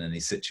outcome in any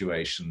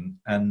situation.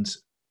 And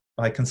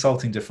by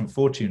consulting different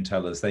fortune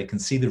tellers, they can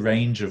see the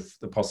range of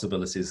the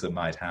possibilities that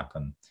might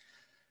happen.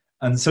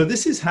 And so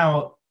this is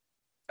how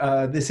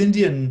this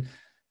Indian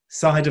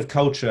side of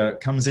culture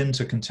comes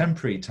into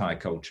contemporary Thai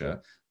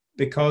culture,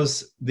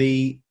 because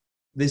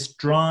this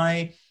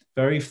dry,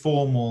 very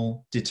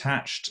formal,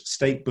 detached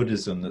state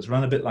Buddhism that's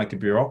run a bit like a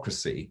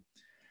bureaucracy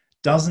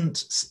doesn't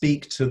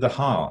speak to the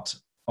heart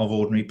of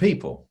ordinary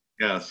people.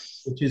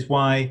 Yes. Which is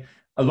why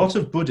a lot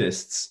of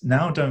Buddhists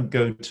now don't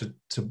go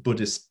to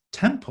Buddhist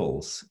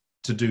temples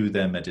to do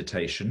their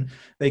meditation.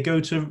 They go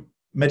to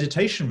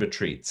meditation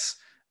retreats,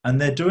 and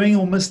they're doing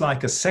almost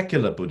like a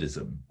secular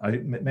Buddhism.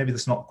 Maybe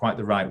that's not quite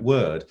the right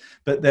word,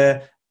 but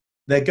they're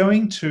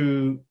going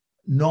to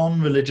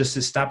non-religious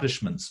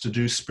establishments to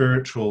do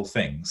spiritual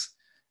things.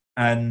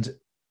 And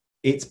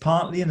it's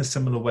partly in a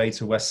similar way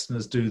to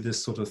Westerners do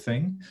this sort of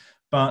thing.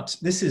 But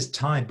this is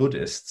Thai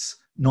Buddhists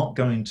not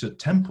going to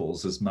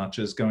temples as much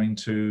as going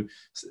to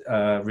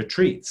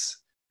retreats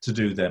to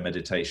do their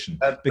meditation.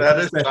 That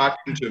is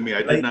shocking to me.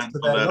 I did not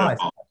know that at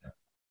all.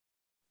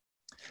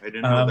 I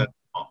didn't know that at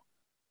all.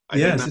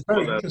 Yes, it's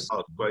very interesting.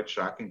 It's quite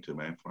shocking to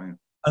me.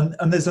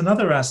 And there's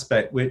another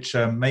aspect which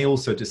may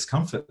also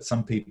discomfort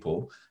some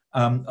people.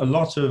 A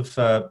lot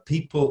of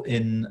people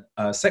in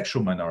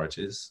sexual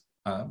minorities,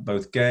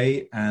 both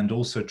gay and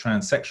also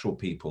transsexual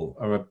people,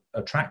 are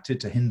attracted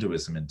to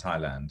Hinduism in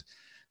Thailand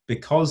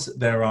because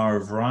there are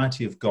a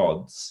variety of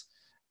gods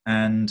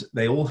and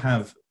they all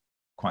have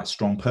quite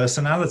strong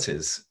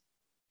personalities.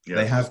 Yes.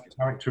 They have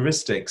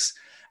characteristics,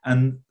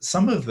 and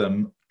some of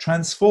them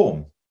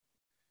transform.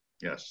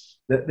 Yes.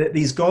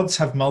 These gods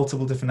have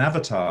multiple different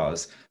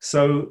avatars.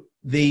 So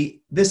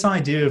this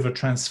idea of a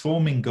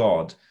transforming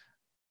god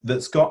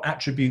that's got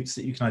attributes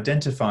that you can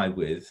identify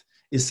with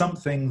is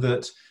something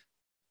that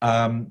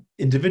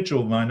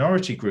individual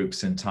minority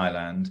groups in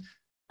Thailand,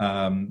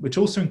 which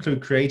also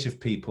include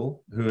creative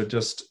people who are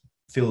just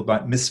feel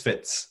like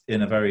misfits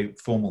in a very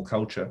formal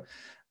culture,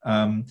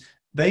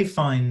 they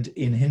find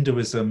in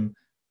Hinduism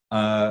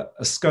a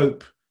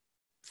scope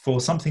for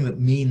something that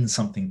means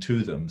something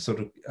to them, sort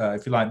of,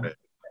 if you like,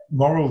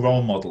 moral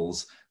role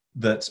models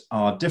that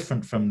are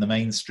different from the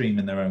mainstream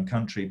in their own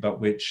country, but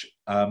which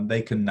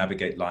they can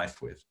navigate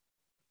life with.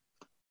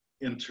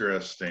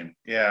 Interesting.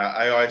 Yeah,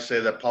 I always say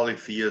that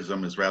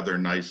polytheism is rather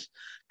nice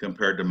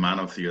compared to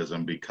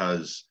monotheism,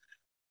 because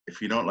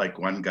if you don't like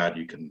one god,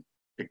 you can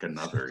pick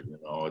another. You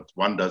know, if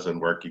one doesn't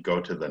work, you go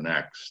to the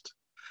next,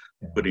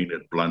 putting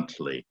it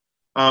bluntly.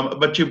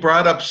 But you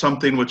brought up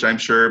something which I'm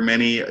sure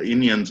many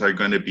Indians are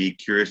going to be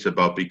curious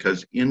about,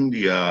 because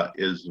India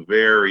is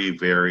very,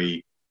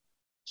 very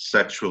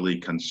sexually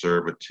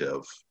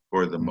conservative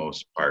for the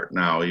most part.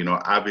 Now, you know,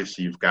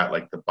 obviously you've got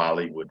like the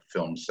Bollywood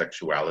film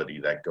sexuality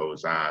that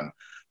goes on,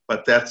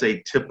 but that's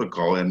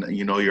atypical. And,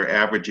 you know, your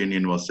average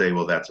Indian will say,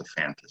 well, that's a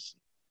fantasy.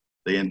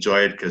 They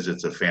enjoy it because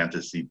it's a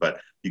fantasy, but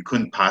you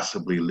couldn't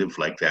possibly live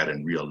like that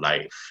in real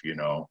life, you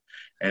know.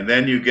 And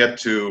then you get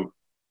to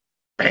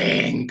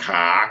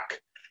Bangkok,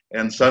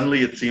 and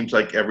suddenly it seems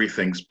like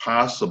everything's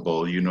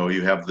possible. You know,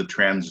 you have the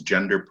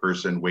transgender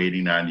person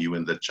waiting on you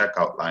in the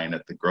checkout line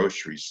at the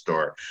grocery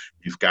store.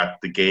 You've got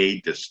the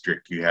gay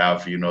district. You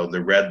have, you know,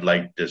 the red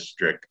light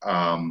district.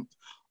 All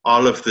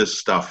of this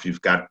stuff.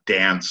 You've got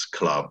dance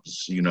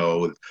clubs, you know,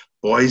 with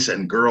boys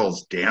and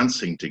girls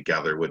dancing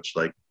together, which,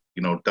 like,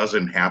 you know,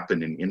 doesn't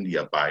happen in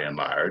India by and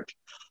large.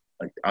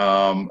 Like,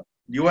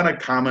 you want to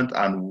comment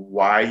on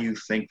why you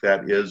think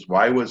that is?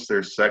 Why was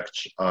there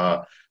such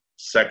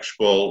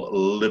sexual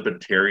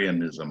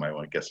libertarianism,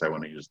 I guess I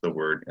want to use the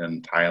word,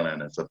 in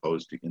Thailand as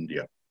opposed to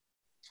India?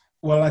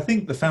 Well, I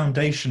think the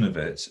foundation of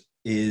it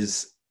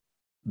is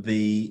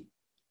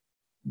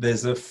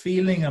there's a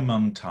feeling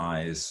among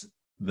Thais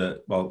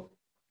that, well,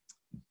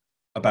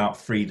 about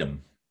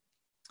freedom.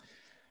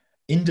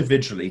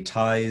 Individually,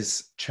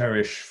 Thais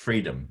cherish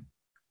freedom,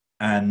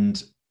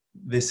 and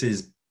this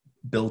is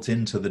built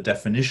into the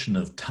definition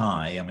of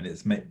Thai. I mean,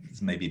 it's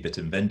maybe a bit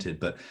invented,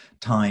 but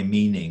Thai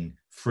meaning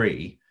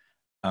free.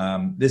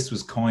 This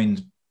was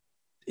coined,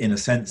 in a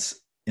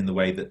sense, in the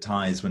way that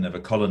Thais were never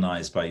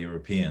colonized by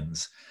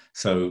Europeans.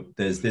 So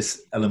there's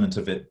this element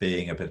of it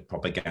being a bit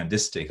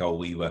propagandistic.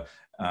 Oh,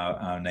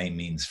 our name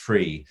means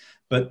free.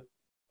 But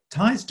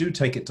Thais do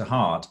take it to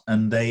heart,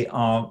 and they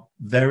are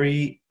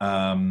very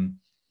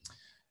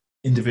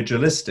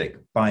individualistic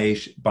by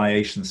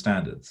Asian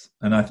standards.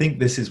 And I think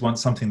this is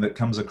something that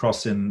comes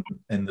across in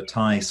the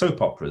Thai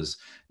soap operas.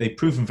 They've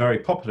proven very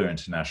popular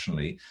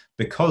internationally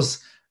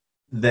because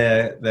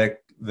they're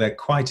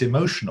quite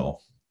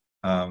emotional,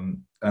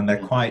 and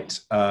they're quite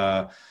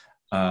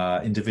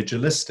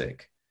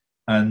individualistic.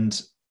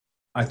 And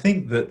I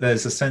think that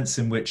there's a sense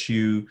in which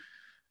you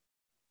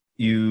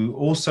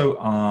also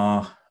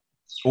are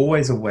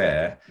always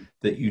aware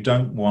that you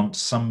don't want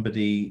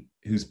somebody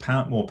who's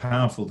more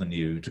powerful than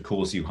you to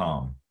cause you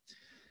harm.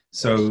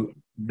 So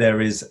there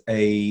is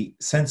a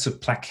sense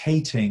of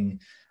placating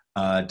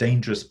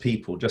dangerous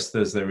people, just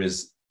as there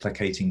is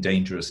placating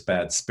dangerous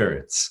bad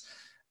spirits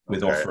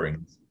with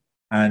offerings.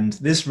 And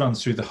this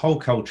runs through the whole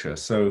culture.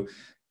 So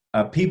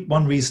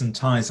one reason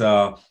Thais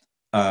are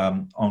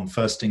on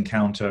first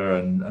encounter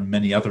and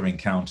many other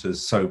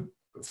encounters so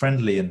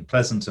friendly and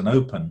pleasant and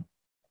open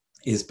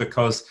is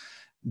because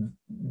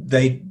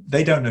they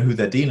don't know who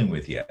they're dealing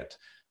with yet,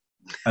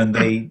 and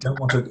they don't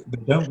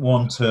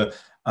want to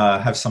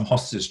have some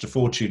hostage to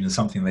fortune in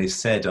something they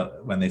said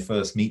when they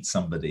first meet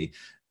somebody.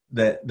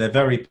 They're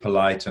very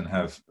polite and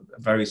have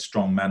very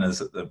strong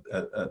manners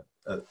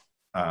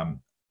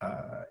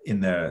in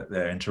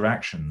their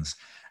interactions,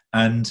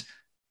 and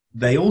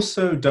they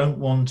also don't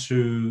want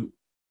to.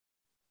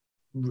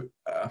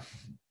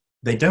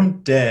 They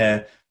don't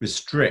dare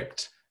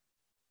restrict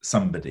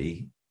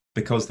somebody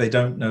because they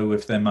don't know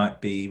if they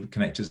might be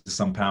connected to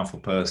some powerful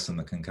person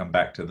that can come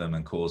back to them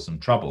and cause them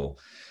trouble.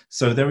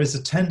 So there is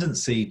a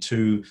tendency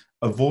to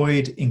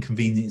avoid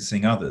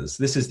inconveniencing others.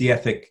 This is the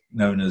ethic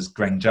known as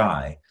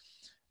Grengjai.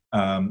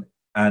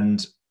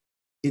 And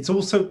it's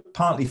also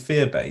partly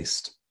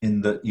fear-based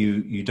in that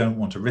you don't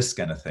want to risk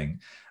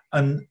anything.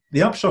 And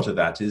the upshot of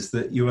that is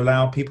that you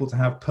allow people to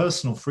have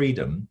personal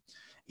freedom,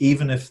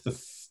 even if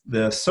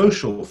the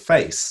social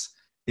face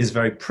is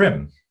very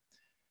prim.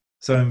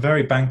 So in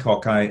Very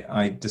Bangkok,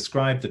 I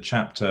described the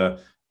chapter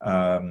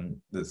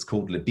that's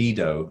called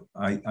Libido.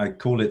 I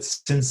call it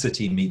Sin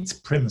City meets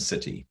Prim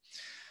City.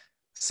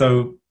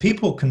 So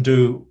people can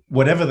do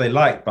whatever they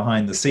like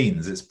behind the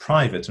scenes. It's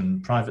private,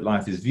 and private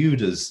life is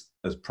viewed as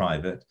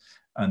private.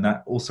 And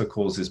that also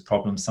causes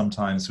problems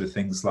sometimes with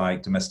things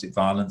like domestic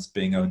violence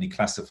being only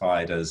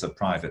classified as a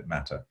private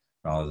matter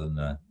rather than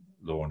a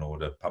law and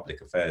order public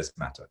affairs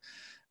matter.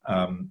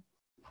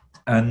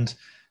 And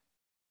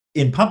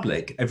in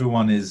public,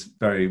 everyone is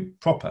very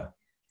proper.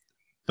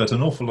 But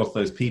an awful lot of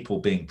those people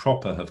being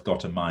proper have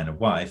got a minor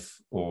wife,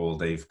 or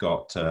they've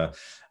got... I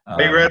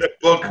read a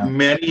book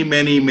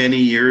many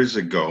years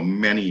ago,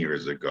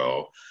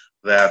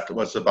 that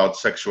was about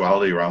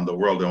sexuality around the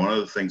world. And one of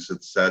the things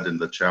it said in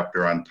the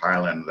chapter on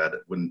Thailand, that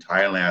in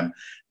Thailand,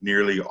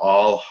 nearly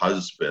all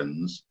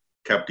husbands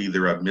kept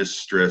either a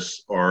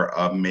mistress or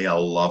a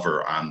male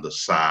lover on the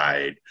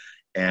side.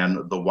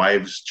 And the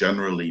wives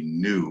generally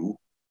knew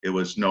it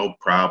was no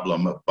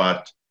problem,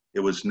 but it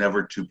was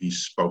never to be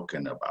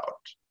spoken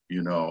about.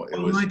 You know,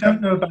 I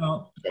don't know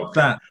about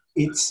that.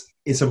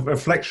 It's a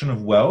reflection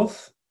of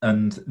wealth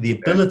and the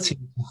ability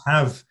to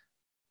have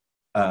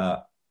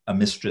a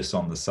mistress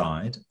on the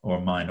side or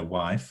a minor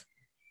wife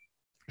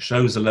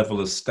shows a level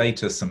of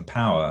status and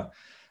power.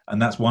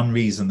 And that's one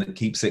reason that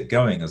keeps it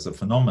going as a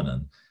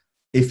phenomenon.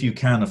 If you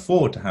can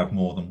afford to have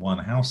more than one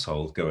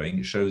household going,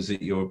 it shows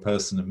that you're a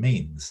person of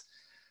means.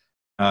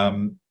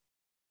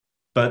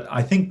 But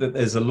I think that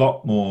there's a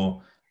lot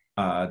more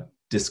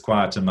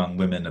disquiet among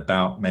women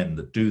about men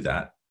that do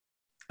that.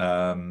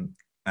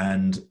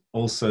 And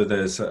also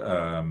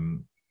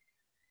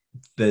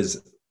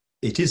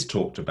it is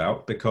talked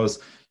about because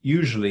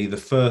usually the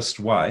first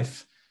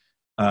wife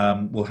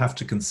will have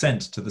to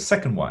consent to the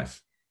second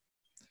wife.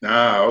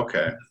 Ah,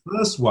 okay. The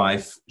first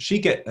wife,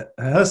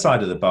 her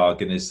side of the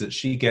bargain is that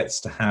she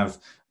gets to have,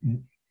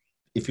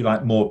 if you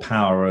like, more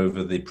power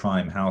over the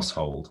prime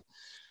household.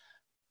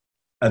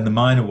 And the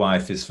minor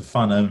wife is for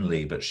fun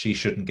only, but she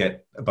shouldn't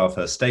get above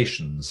her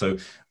station. So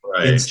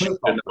in soap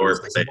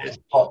operas, there's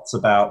lots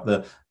about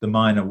the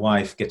minor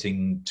wife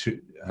getting to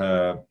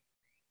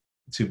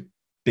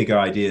bigger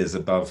ideas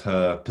above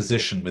her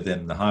position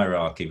within the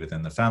hierarchy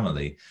within the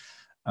family.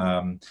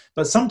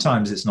 But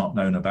sometimes it's not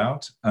known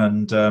about.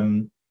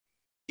 And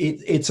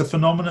it's a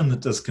phenomenon that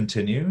does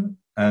continue.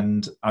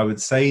 And I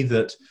would say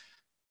that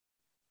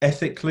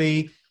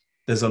ethically,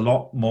 there's a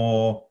lot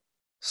more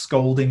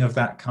scolding of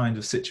that kind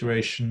of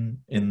situation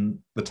in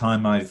the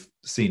time I've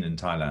seen in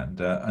Thailand.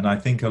 And I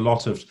think a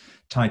lot of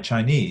Thai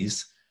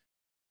Chinese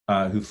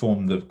who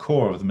form the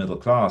core of the middle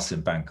class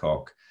in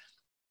Bangkok,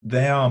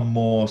 they are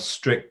more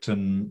strict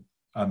and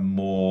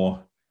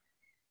more,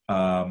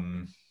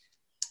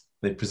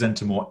 they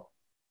present a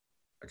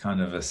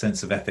kind of a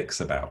sense of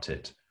ethics about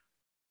it.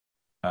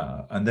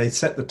 And they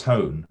set the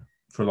tone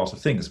for a lot of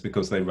things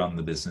because they run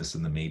the business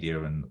and the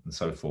media and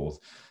so forth.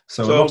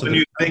 So when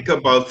you think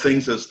about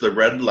things as the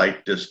red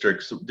light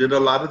districts, did a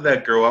lot of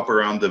that grow up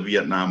around the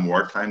Vietnam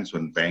War times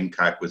when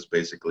Bangkok was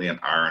basically an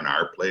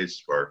R&R place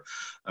for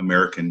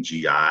American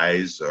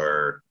GIs,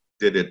 or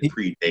did it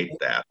predate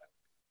that?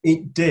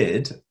 It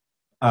did,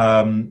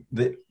 but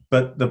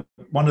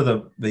one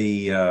of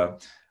the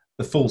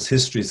false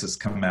histories that's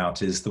come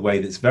out is the way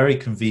that it's very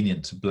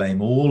convenient to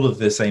blame all of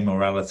this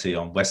amorality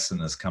on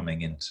Westerners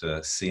coming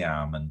into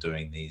Siam and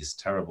doing these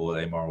terrible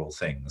amoral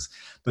things.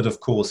 But of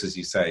course, as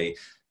you say,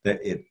 that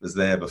it was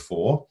there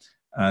before,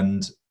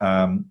 and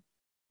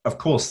of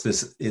course,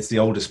 this is the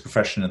oldest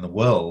profession in the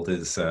world,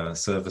 is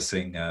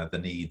servicing the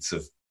needs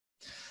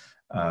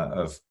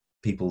of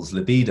people's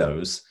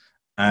libidos.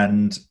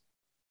 And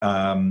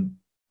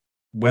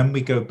when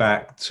we go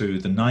back to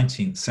the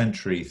 19th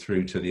century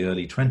through to the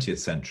early 20th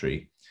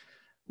century,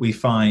 we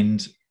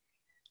find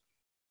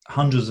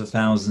hundreds of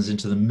thousands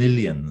into the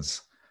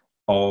millions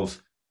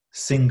of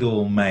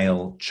single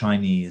male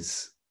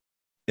Chinese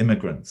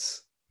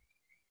immigrants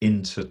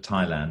into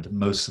Thailand,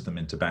 most of them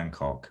into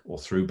Bangkok or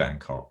through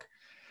Bangkok.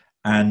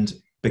 And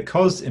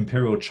because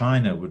Imperial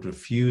China would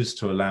refuse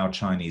to allow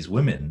Chinese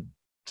women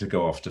to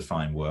go off to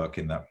find work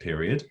in that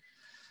period,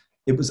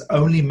 it was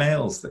only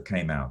males that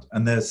came out.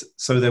 And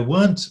there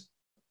weren't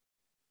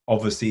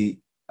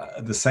obviously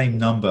the same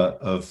number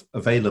of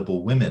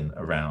available women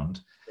around.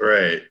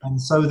 Right.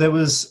 And so there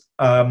was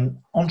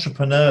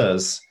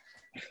entrepreneurs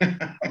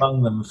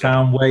among them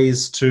found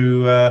ways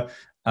to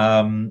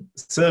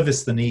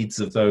service the needs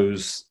of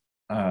those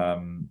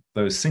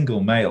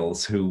single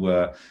males who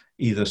were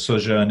either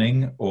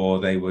sojourning,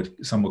 or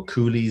some were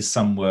coolies,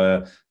 some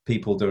were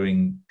people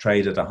doing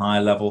trade at a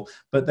higher level,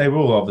 but they were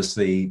all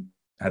obviously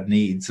had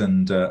needs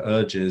and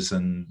urges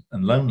and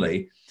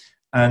lonely.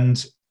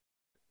 And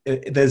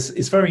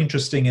it's very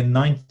interesting in the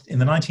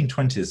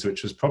 1920s,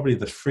 which was probably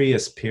the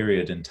freest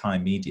period in Thai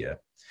media.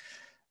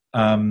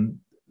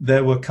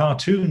 There were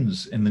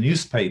cartoons in the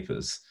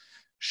newspapers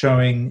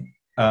showing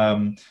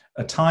a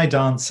Thai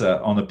dancer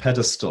on a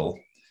pedestal,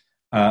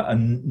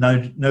 and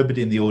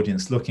nobody in the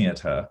audience looking at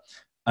her.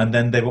 And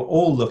then they were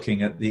all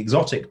looking at the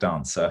exotic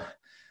dancer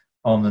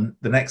on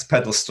the next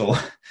pedestal.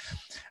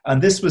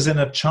 And this was in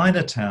a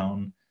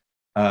Chinatown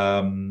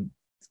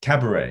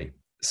cabaret.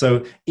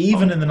 So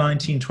even in the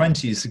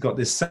 1920s, you've got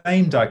this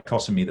same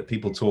dichotomy that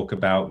people talk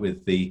about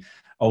with the,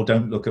 oh,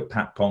 don't look at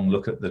Patpong,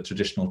 look at the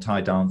traditional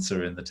Thai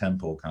dancer in the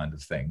temple kind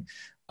of thing.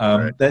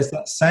 Right. There's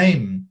that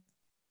same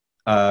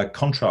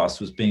contrast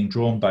was being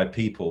drawn by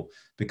people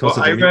because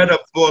I read a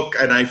book,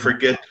 and I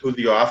forget who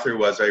the author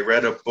was. I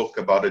read a book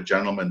about a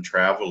gentleman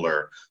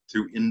traveler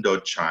through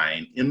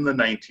Indochina in the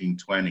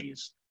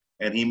 1920s.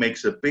 And he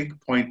makes a big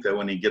point that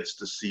when he gets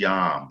to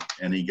Siam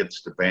and he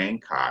gets to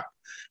Bangkok,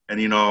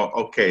 and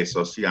okay,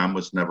 so Siam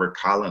was never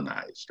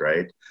colonized,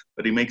 right?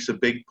 But he makes a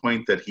big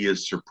point that he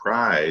is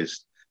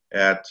surprised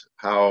at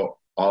how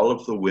all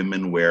of the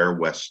women wear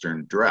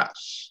Western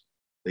dress.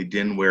 They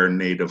didn't wear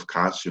native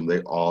costume.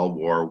 They all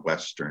wore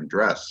Western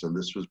dress. And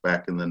this was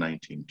back in the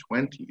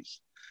 1920s.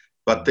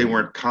 But they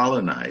weren't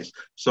colonized.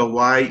 So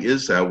why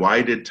is that?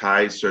 Why did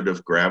Thais sort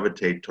of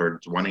gravitate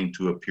towards wanting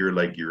to appear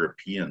like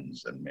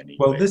Europeans in many ways?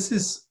 Well, this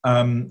is,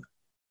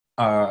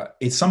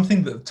 it's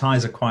something that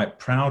Thais are quite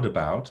proud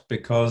about,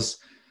 because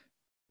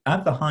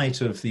at the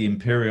height of the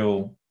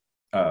imperial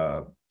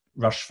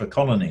rush for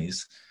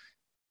colonies,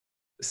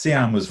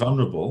 Siam was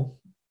vulnerable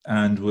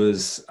and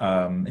was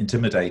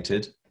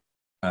intimidated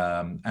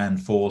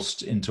and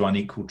forced into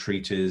unequal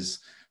treaties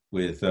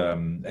with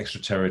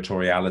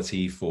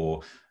extraterritoriality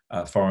for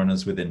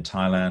foreigners within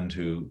Thailand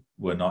who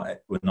were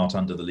not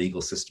under the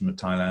legal system of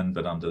Thailand,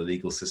 but under the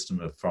legal system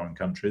of foreign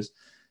countries.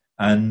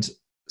 And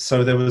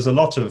so there was a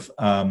lot of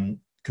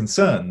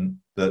concern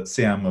that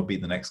Siam would be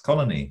the next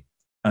colony.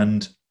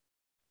 And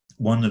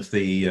one of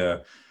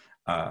the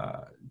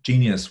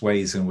genius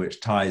ways in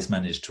which Thais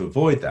managed to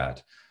avoid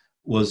that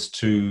was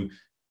to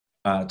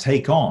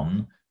take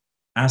on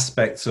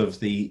aspects of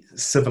the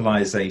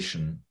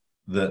civilization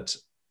that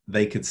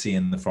they could see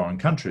in the foreign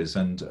countries.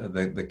 And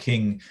the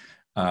king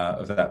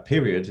of that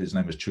period, his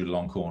name was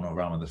Chulalongkorn or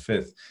Rama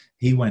V,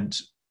 he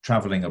went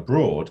traveling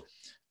abroad.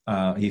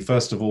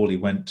 First of all, he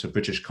went to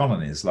British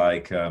colonies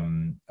like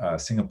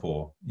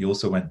Singapore. He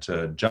also went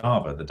to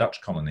Java, the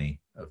Dutch colony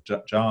of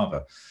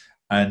Java.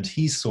 And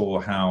he saw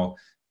how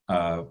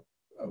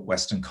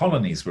Western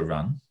colonies were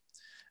run.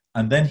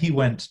 And then he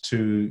went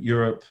to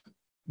Europe,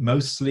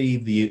 mostly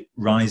the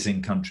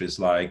rising countries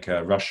like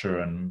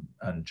Russia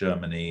and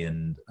Germany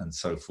and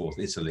so forth,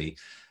 Italy,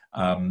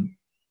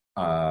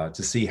 to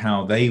see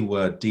how they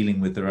were dealing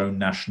with their own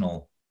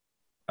national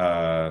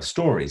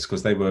stories,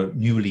 because they were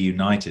newly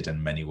united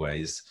in many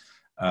ways.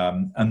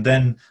 And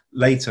then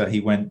later he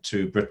went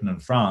to Britain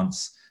and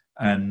France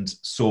and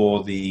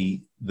saw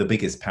the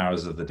biggest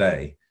powers of the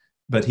day.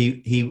 But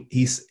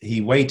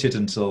he waited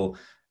until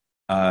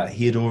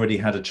he had already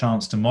had a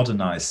chance to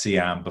modernize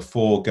Siam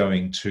before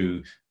going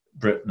to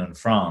Britain and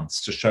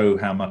France to show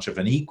how much of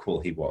an equal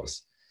he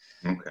was.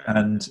 Okay.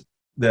 And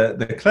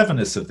the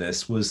cleverness of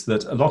this was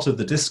that a lot of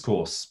the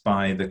discourse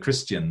by the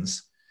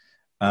Christians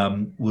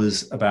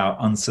was about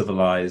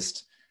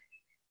uncivilized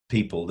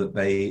people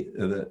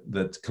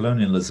that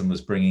colonialism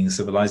was bringing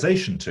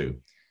civilization to.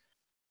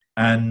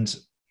 And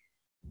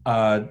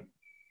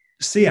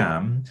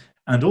Siam,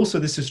 and also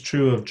this is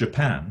true of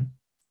Japan,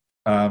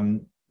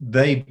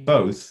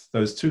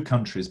 those two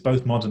countries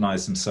both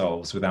modernized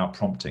themselves without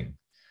prompting.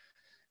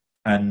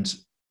 And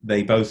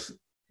they both,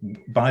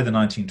 by the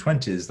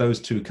 1920s,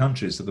 those two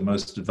countries are the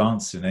most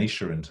advanced in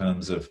Asia in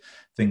terms of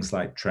things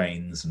like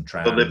trains and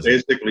trams. So they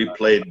basically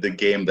played the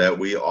game that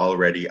we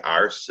already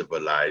are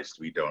civilized.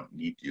 We don't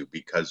need you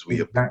because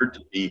we appear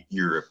to be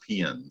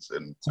Europeans.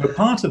 And so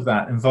part of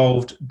that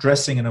involved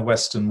dressing in a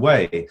Western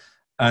way.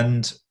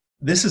 And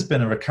this has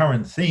been a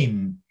recurrent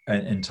theme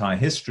in Thai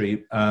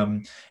history.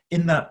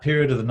 In that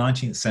period of the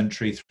 19th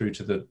century through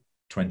to the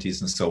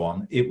 20s and so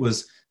on, it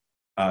was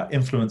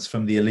influence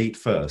from the elite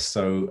first,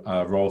 so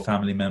royal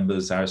family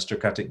members,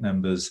 aristocratic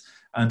members,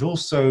 and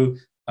also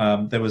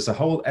there was a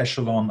whole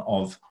echelon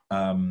of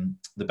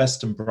the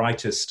best and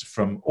brightest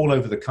from all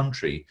over the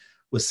country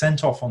were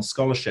sent off on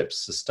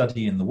scholarships to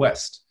study in the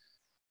West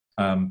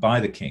by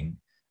the king.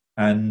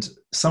 And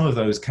some of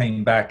those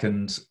came back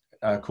and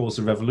caused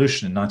a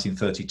revolution in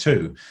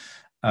 1932.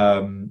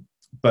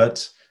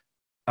 But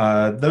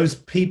those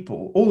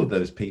people, all of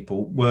those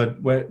people were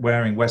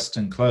wearing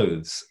Western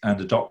clothes and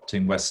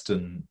adopting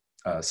Western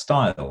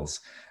styles.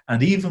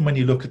 And even when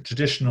you look at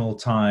traditional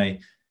Thai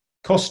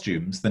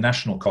costumes, the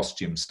national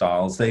costume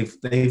styles,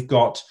 they've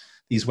got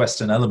these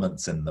Western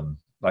elements in them,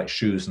 like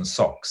shoes and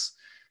socks,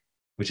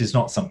 which is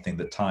not something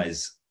that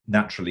Thais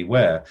naturally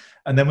wear.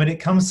 And then when it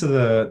comes to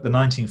the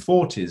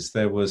 1940s,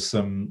 there was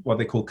some what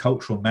they call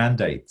cultural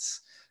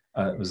mandates.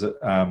 It was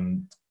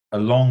a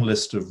long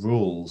list of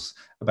rules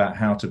about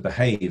how to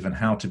behave and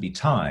how to be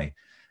Thai.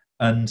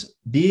 And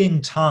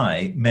being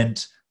Thai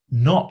meant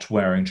not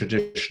wearing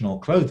traditional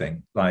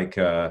clothing like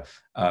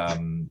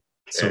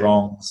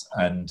sarongs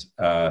and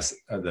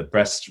the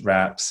breast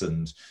wraps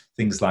and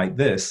things like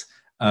this.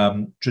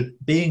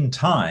 Being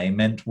Thai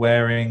meant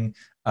wearing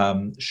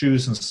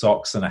shoes and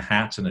socks and a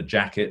hat and a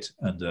jacket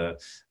and a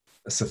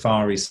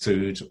safari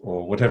suit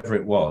or whatever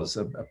it was,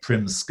 a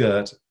prim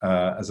skirt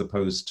as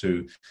opposed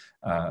to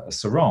a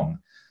sarong.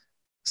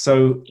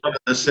 So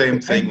the same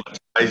thing with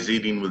Thais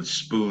eating with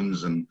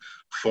spoons and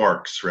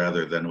forks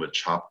rather than with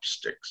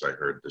chopsticks. I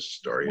heard this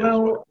story.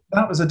 Well,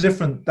 that's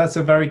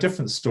a very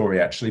different story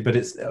actually, but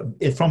it's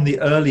from the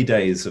early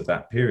days of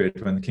that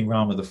period when King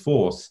Rama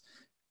IV,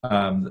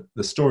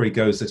 the story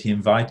goes that he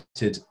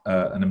invited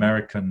an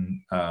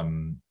American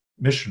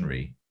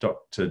missionary,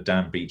 Dr.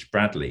 Dan Beach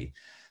Bradley,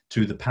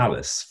 to the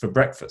palace for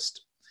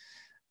breakfast.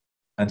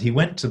 And he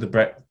went to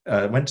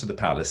the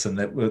palace, and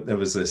there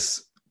was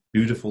this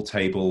beautiful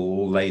table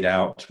all laid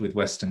out with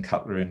Western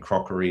cutlery and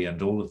crockery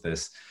and all of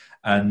this.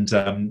 And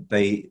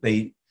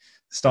they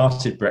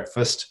started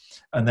breakfast,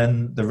 and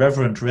then the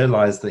Reverend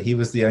realized that he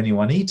was the only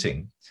one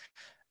eating.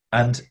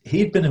 And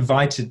he'd been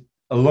invited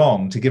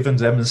along to give a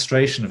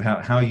demonstration of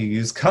how you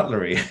use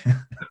cutlery.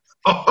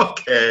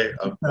 Okay.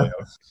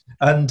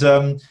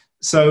 And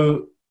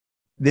so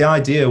the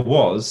idea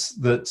was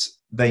that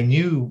they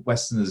knew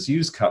Westerners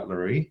use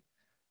cutlery,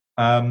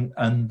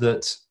 and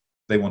that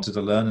they wanted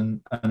to learn.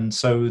 And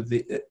so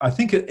I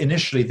think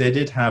initially they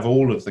did have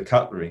all of the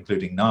cutlery,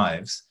 including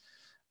knives,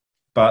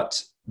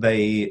 but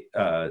they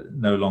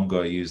no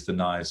longer used the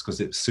knives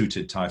because it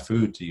suited Thai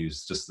food to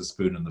use just the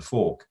spoon and the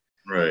fork.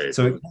 Right.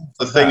 So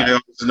the thing I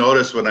always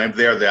notice when I'm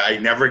there, that I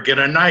never get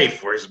a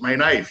knife. Where's my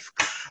knife?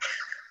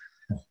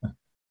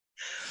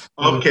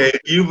 Okay,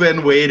 you've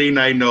been waiting,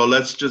 I know.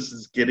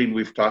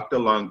 We've talked a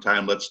long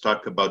time. Let's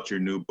talk about your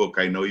new book.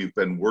 I know you've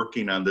been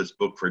working on this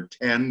book for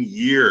 10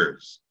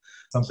 years.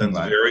 Since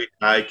Very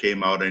Thai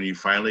came out, and you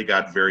finally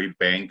got Very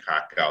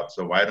Bangkok out.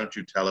 So why don't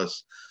you tell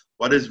us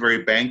what is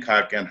Very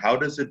Bangkok and how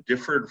does it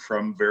differ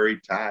from Very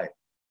Thai?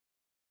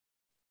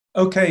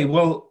 Okay,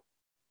 well,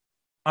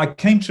 I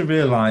came to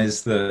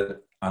realize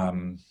that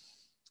I'm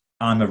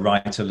a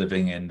writer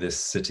living in this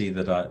city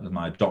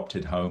my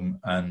adopted home,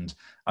 and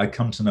I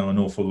come to know an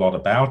awful lot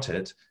about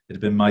it. It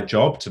had been my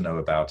job to know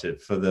about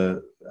it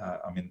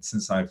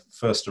since I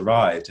first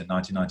arrived in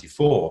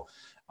 1994.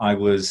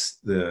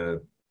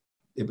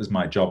 It was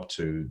my job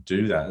to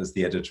do that as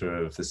the editor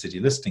of the City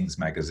Listings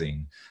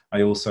magazine.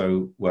 I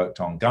also worked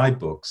on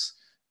guidebooks,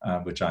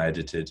 which I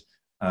edited,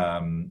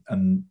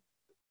 and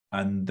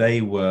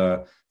they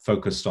were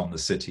focused on the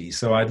city.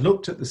 So I'd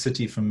looked at the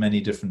city from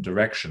many different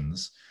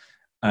directions.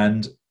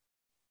 And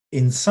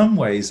in some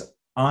ways,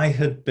 I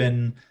had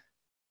been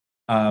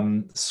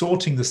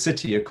sorting the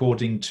city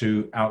according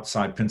to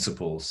outside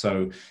principles.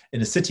 So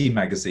in a city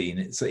magazine,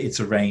 it's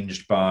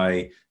arranged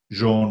by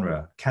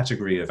genre,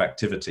 category of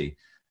activity.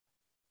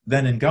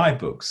 Then in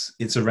guidebooks,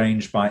 it's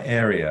arranged by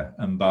area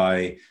and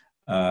by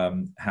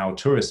how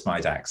tourists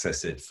might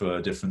access it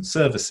for different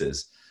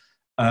services.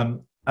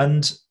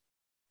 And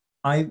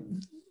I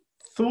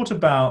thought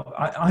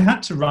I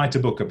had to write a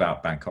book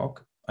about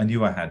Bangkok. I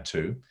knew I had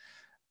to.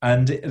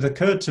 And it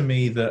occurred to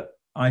me that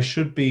I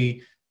should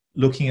be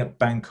looking at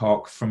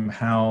Bangkok from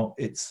how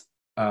it's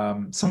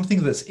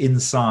something that's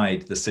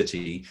inside the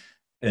city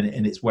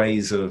in its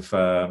ways of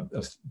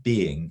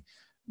being,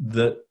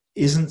 that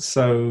isn't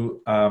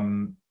so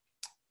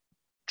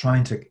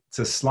trying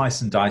to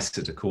slice and dice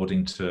it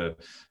according to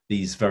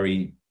these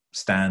very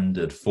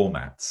standard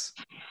formats.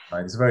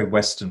 Right? It's a very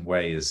Western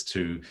way is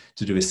to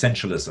do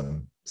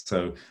essentialism.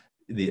 So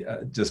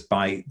just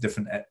by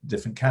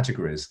different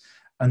categories.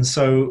 And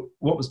so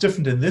what was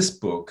different in this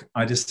book,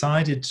 I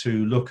decided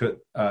to look at,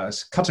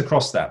 cut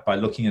across that by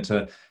looking at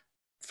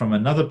from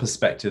another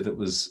perspective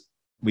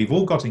we've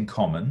all got in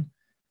common,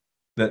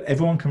 that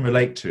everyone can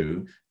relate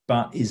to,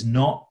 but is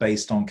not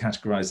based on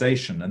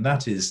categorization. And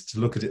that is to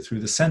look at it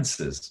through the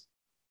senses.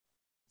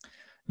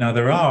 Now,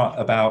 there are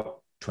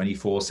about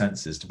 24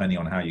 senses, depending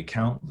on how you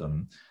count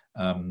them.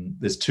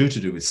 There's 2 to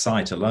do with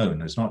sight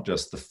alone. It's not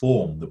just the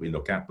form that we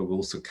look at, but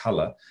also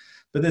color.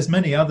 but there's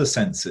many other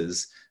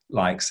senses,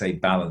 like, say,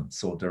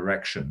 balance or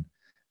direction.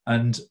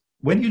 And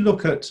when you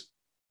look at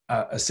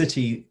a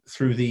city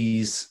through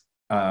these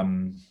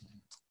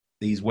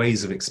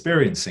ways of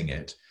experiencing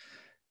it,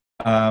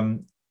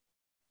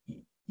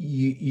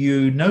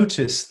 you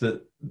notice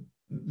that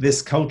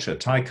this culture,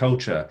 Thai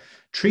culture,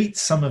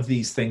 treats some of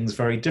these things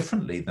very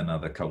differently than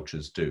other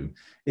cultures do.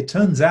 It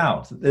turns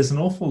out that there's an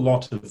awful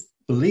lot of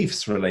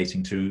beliefs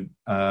relating to,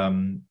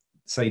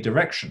 say,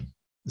 direction.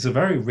 It's a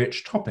very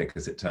rich topic,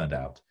 as it turned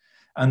out.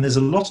 And there's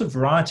a lot of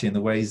variety in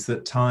the ways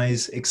that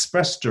Thais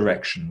express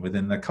direction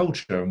within their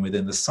culture and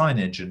within the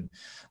signage and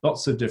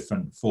lots of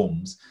different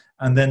forms.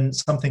 And then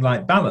something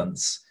like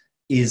balance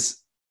is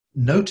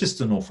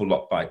noticed an awful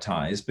lot by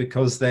Thais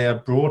because they are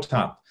brought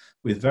up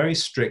with very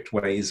strict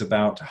ways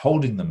about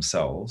holding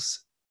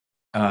themselves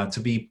to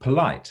be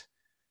polite.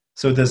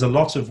 So there's a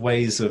lot of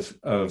ways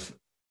of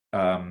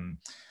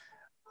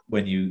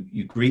when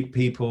you greet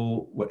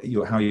people,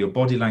 how your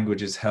body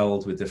language is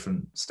held with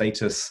different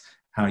status,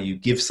 how you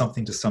give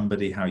something to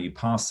somebody, how you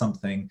pass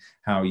something,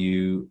 how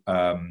you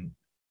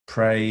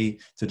pray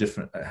to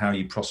different, how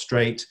you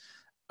prostrate,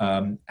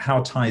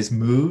 how Thais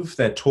move.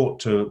 They're taught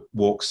to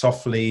walk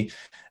softly,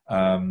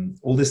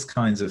 all this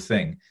kinds of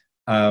thing.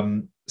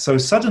 So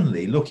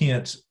suddenly, looking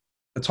at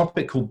a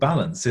topic called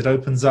balance, it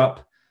opens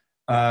up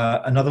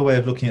another way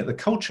of looking at the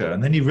culture.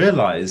 And then you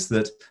realize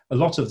that a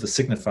lot of the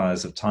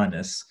signifiers of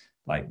Thai-ness,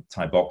 like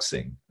Thai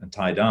boxing and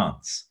Thai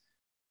dance,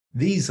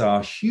 these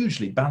are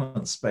hugely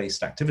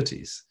balance-based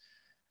activities.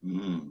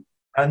 Mm.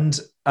 And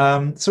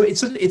so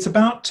it's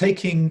about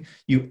taking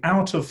you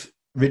out of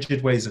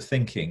rigid ways of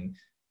thinking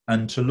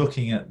and to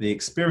looking at the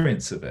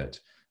experience of it.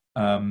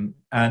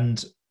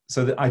 And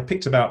so that I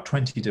picked about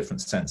 20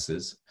 different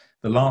senses,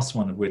 the last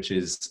one of which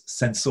is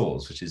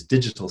sensors, which is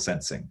digital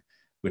sensing,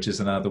 which is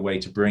another way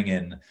to bring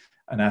in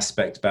an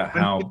aspect about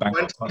how...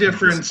 20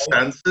 different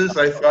senses?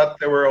 I thought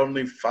there were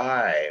only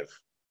 5.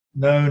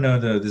 No,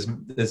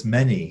 there's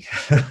many,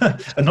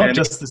 and not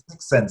just the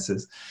 6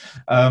 senses.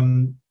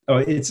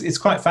 It's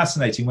quite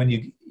fascinating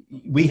when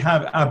we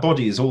have, our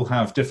bodies all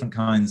have different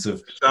kinds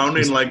of...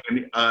 Sounding like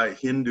a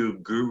Hindu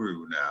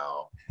guru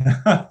now.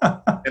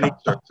 Many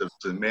sorts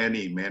of,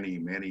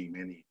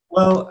 many.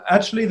 Well,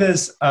 actually,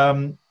 there's,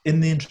 in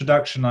the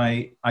introduction,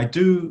 I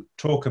do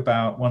talk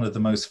about one of the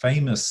most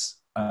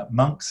famous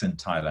monks in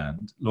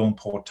Thailand, Luang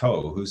Por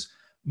To, who's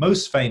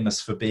most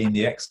famous for being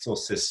the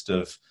exorcist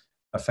of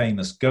a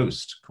famous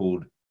ghost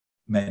called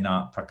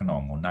Mena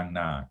Prakanong, or Nang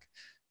Nag.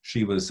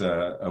 She was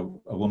a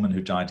woman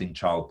who died in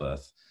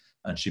childbirth,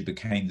 and she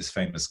became this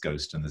famous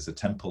ghost. And there's a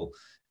temple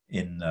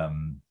in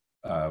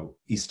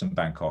eastern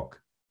Bangkok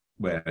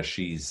where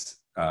she's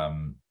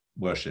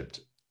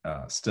worshipped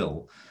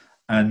still.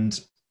 And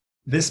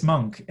this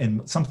monk,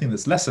 in something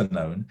that's lesser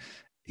known,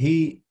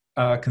 he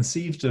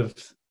conceived of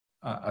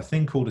a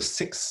thing called a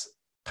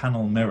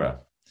 6-panel mirror.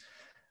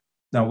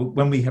 Now,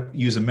 when we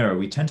use a mirror,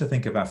 we tend to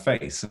think of our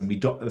face, and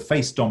the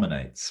face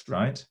dominates,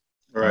 right?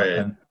 Right.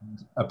 And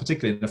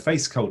particularly in the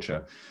face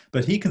culture.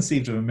 But he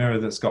conceived of a mirror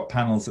that's got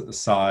panels at the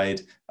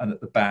side and at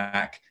the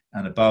back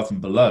and above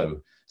and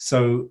below.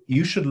 So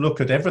you should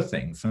look at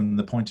everything from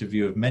the point of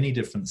view of many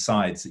different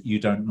sides that you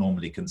don't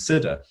normally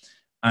consider,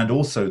 and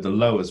also the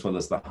low as well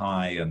as the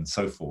high and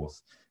so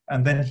forth.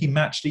 And then he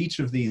matched each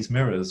of these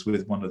mirrors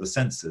with one of the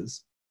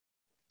senses,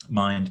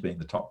 mind being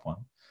the top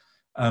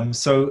one.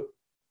 So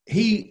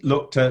he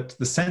looked at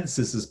the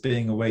senses as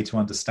being a way to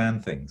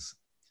understand things.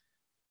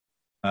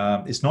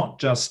 It's not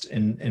just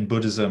in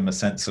Buddhism a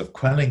sense of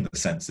quelling the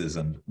senses,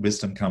 and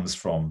wisdom comes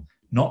from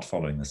not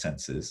following the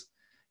senses.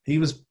 He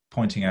was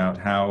pointing out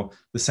how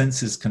the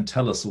senses can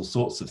tell us all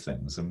sorts of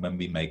things, and when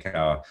we make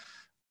our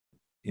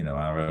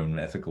own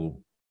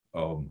ethical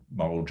or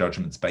moral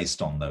judgments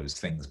based on those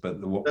things, but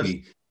what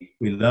we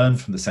learn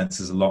from the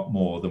senses a lot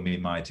more than we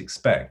might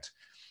expect.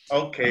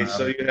 Okay,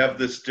 so you have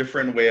this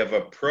different way of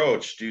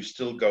approach. Do you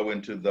still go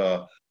into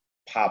the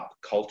pop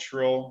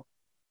cultural?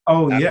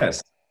 Oh,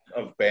 yes.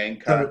 Of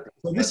Bangkok?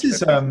 So this is,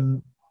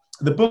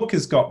 the book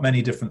has got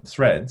many different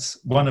threads,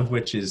 one of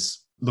which is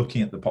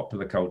looking at the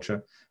popular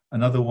culture.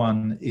 Another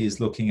one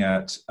is looking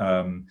at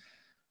urbanism,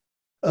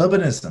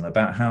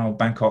 about how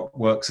Bangkok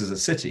works as a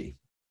city.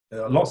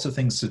 Lots of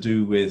things to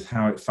do with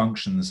how it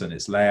functions and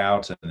its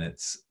layout and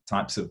its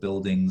types of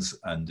buildings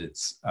and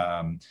its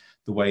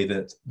the way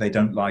that they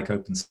don't like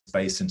open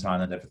space in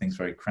Thailand. Everything's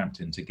very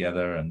cramped in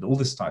together and all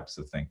this types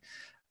of thing.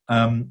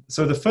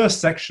 So the first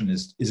section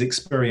is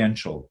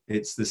experiential.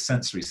 It's the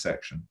sensory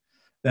section.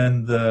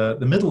 Then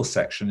the middle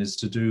section is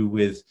to do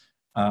with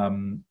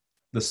the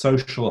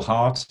social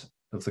heart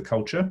of the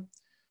culture.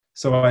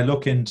 So I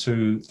look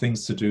into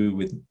things to do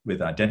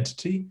with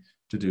identity,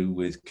 to do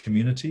with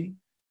community,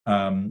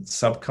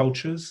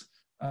 subcultures,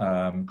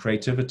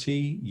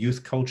 creativity,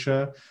 youth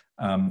culture,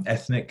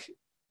 ethnic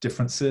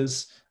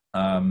differences,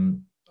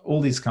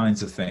 all these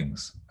kinds of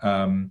things.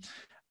 And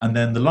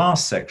then the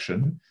last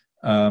section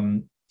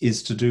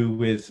is to do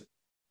with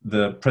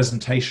the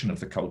presentation of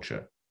the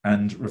culture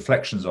and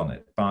reflections on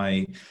it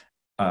by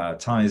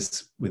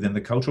ties within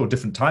the culture, or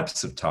different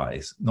types of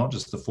ties, not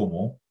just the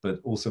formal, but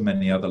also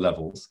many other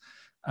levels.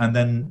 And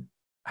then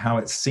how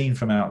it's seen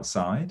from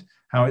outside,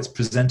 how it's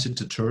presented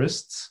to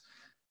tourists,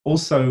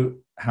 also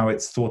how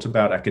it's thought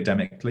about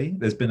academically.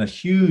 There's been a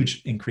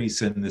huge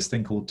increase in this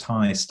thing called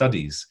Thai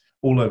studies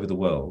all over the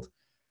world.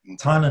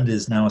 Thailand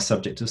is now a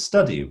subject of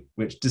study,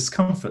 which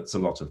discomforts a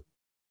lot of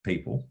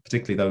people,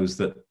 particularly those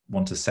that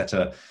want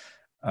to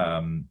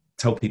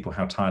tell people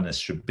how Thai-ness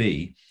should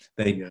be.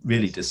 They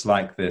really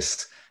dislike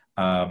this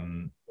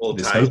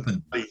this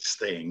open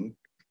thing.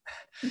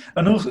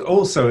 And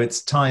also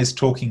it's Thais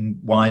talking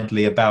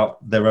widely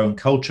about their own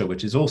culture,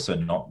 which is also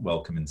not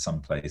welcome in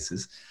some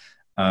places.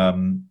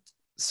 Then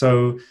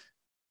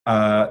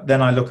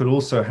I look at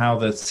also how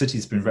the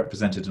city's been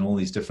represented in all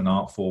these different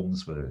art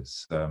forms, whether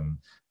it's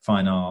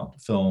fine art,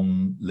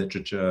 film,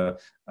 literature,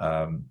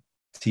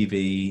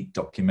 TV,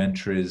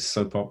 documentaries,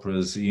 soap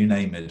operas, you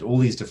name it, all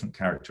these different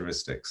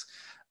characteristics.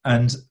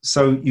 And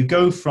so you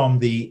go from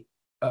the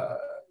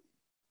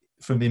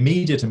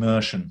immediate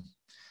immersion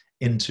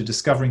into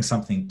discovering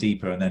something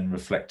deeper and then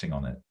reflecting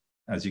on it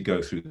as you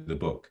go through the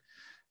book.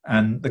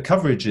 And the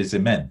coverage is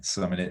immense.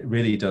 I mean, it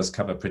really does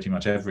cover pretty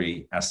much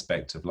every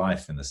aspect of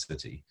life in the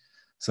city.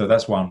 So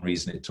that's one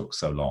reason it took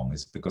so long,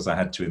 is because I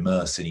had to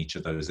immerse in each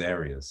of those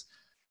areas.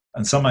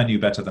 And some I knew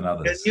better than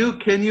others.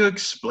 Can you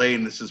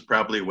explain, this is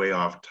probably way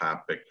off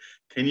topic,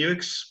 can you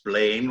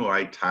explain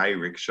why Thai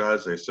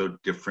rickshaws are so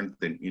different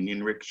than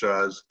Indian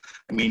rickshaws?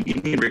 I mean,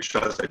 Indian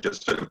rickshaws are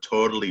just sort of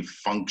totally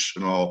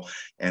functional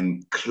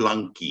and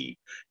clunky,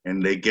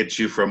 and they get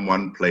you from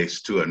one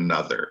place to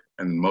another.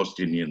 And most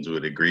Indians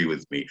would agree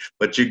with me.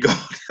 But you go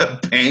to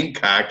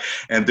Bangkok,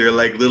 and they're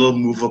like little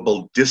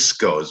movable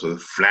discos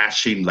with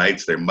flashing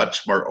lights. They're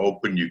much more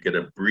open. You get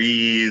a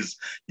breeze,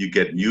 you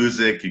get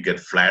music, you get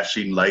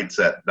flashing lights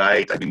at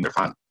night. I mean, they're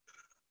fun.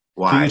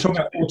 Why? So you're talking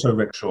about auto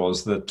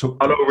rickshaws, the tuk-tuks.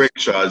 Auto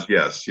rickshaws,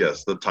 yes,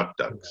 the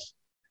tuk-tuks.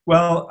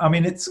 Well, I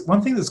mean, it's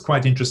one thing that's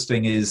quite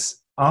interesting is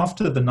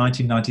after the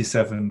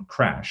 1997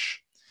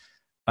 crash,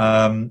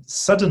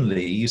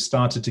 suddenly you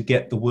started to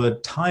get the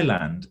word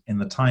Thailand in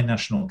the Thai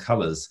national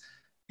colors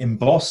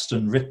embossed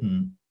and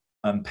written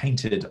and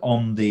painted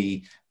on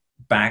the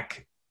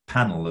back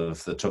panel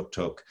of the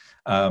tuk-tuk,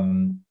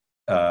 the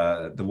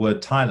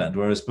word Thailand,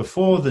 whereas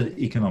before the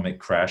economic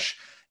crash,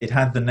 it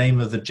had the name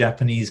of the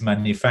Japanese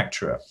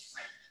manufacturer.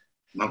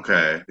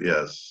 Okay,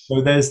 yes.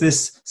 So there's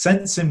this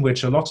sense in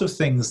which a lot of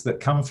things that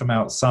come from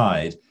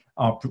outside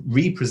are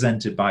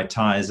represented by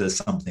Thais as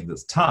something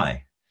that's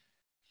Thai.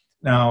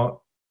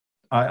 Now,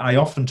 I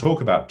often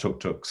talk about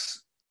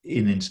tuk-tuks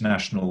in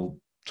international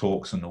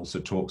talks and also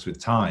talks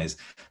with Thais,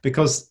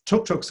 because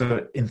tuk-tuks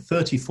are in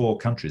 34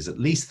 countries, at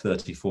least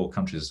 34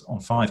 countries on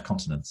 5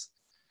 continents.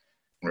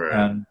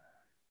 Right.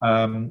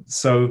 And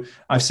so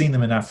I've seen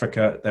them in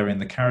Africa, they're in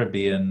the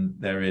Caribbean,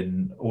 they're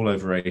in all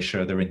over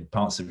Asia, they're in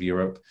parts of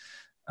Europe.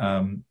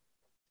 And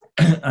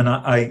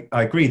I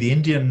agree, the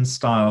Indian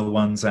style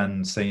ones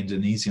and say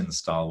Indonesian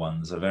style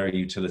ones are very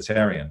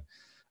utilitarian.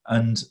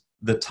 And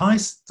the Thai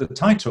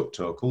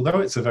tuk-tuk, although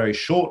it's a very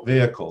short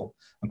vehicle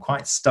and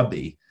quite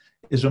stubby,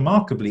 is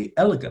remarkably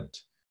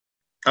elegant.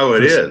 Oh,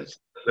 it is.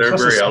 They're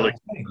very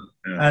elegant.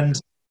 Yeah.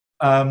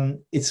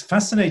 And it's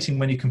fascinating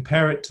when you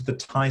compare it to the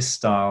Thai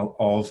style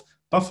of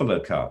buffalo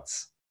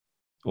carts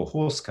or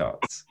horse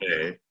carts.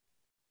 Okay.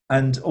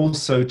 And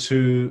also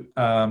to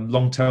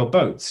long-tail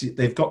boats.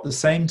 They've got the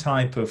same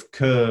type of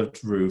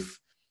curved roof.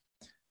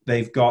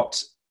 They've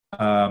got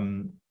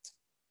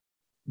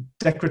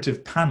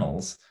decorative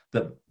panels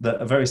that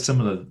are very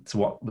similar to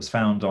what was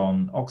found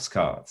on ox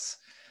carts.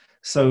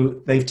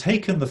 So they've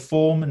taken the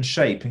form and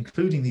shape,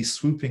 including these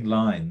swooping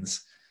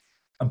lines,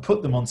 and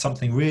put them on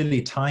something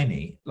really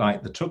tiny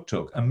like the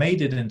tuk-tuk and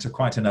made it into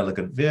quite an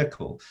elegant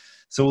vehicle.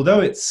 So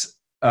although it's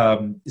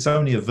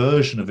only a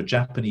version of a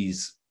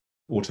Japanese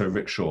auto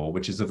rickshaw,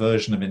 which is a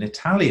version of an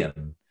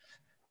Italian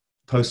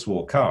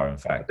post-war car, in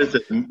fact. Is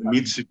it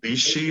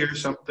Mitsubishi or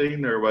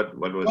something, or what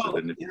was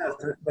it? Yeah,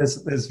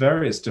 there's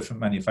various different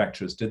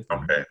manufacturers did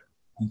them, okay,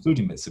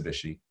 including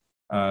Mitsubishi,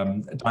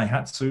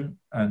 Daihatsu,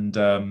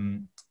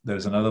 and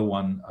there's another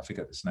one, I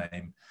forget this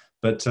name,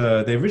 but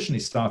they originally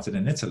started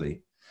in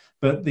Italy.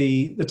 But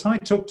the Thai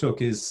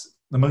tuk-tuk is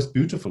the most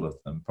beautiful of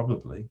them,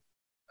 probably.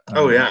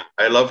 Oh yeah,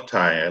 I love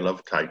Thai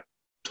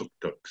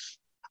tuk-tuks.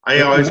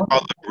 I always call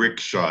them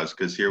rickshaws,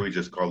 because here we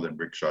just call them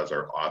rickshaws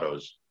or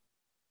autos.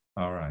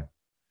 All right.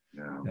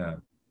 Yeah.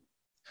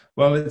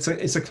 Well, it's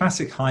a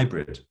classic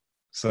hybrid.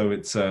 So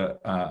it's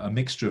a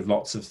mixture of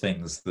lots of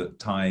things that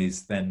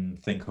Thais then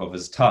think of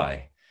as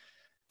Thai.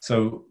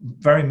 So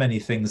very many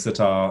things that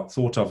are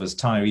thought of as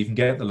Thai, or even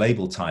get the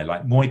label Thai,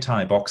 like Muay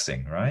Thai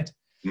boxing, right?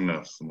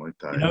 Yes, Muay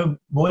Thai. You know,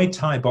 Muay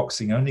Thai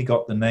boxing only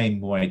got the name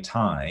Muay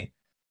Thai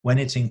when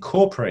it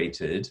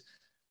incorporated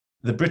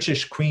the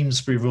British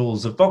Queensberry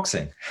rules of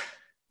boxing.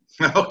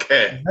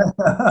 Okay.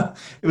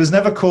 It was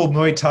never called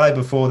Muay Thai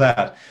before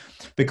that,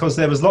 because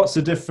there was lots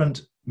of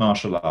different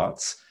martial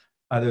arts.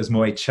 There was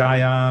Muay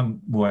Chaya,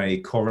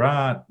 Muay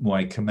Korat,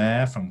 Muay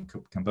Khmer from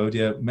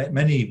Cambodia,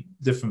 many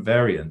different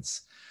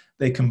variants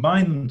they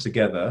combine them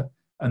together,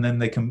 and then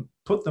they can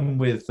put them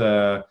with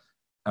the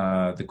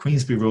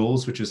Queensberry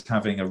rules, which is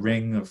having a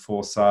ring of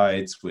 4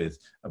 sides with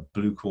a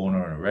blue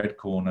corner and a red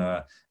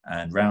corner,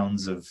 and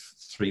rounds of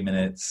 3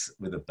 minutes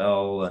with a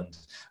bell and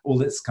all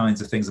these kinds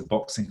of things, and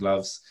boxing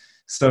gloves.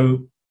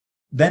 So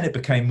then it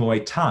became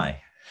Muay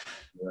Thai.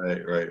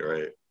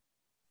 Right.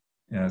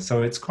 Yeah,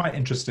 so it's quite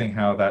interesting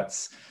how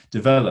that's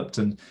developed.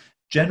 And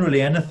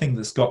generally anything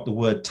that's got the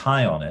word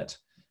Thai on it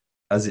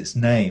as its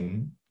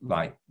name,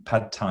 like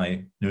pad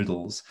Thai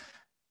noodles,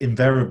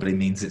 invariably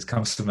means it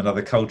comes from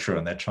another culture,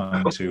 and they're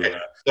trying to.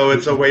 So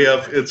it's a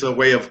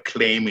way of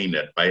claiming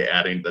it by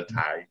adding the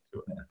Thai to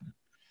it.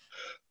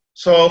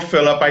 So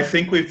Philip, I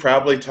think we've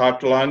probably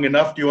talked long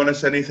enough. Do you want to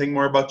say anything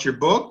more about your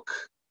book?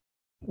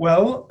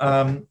 Well,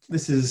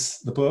 this is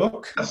the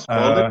book. Yes,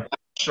 hold it.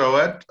 Show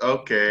it.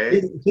 Okay.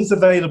 It is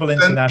available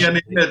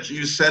internationally.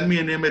 You send me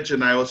an image,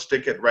 and I will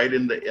stick it right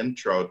in the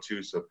intro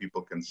too, so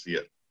people can see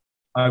it.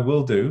 I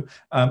will do.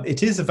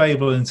 It is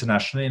available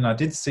internationally, and I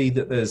did see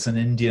that there's an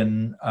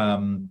Indian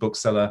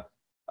bookseller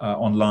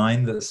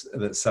online that's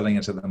selling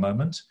it at the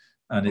moment,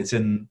 and it's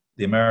in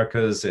the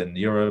Americas, in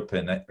Europe,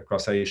 and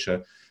across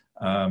Asia.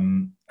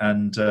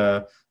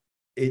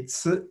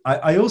 It's.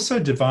 I also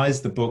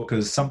devised the book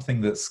as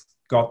something that's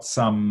got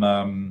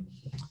some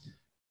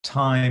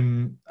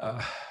time.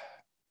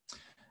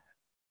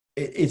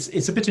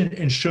 It's a bit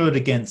insured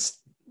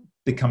against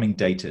becoming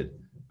dated.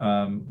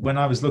 When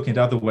I was looking at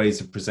other ways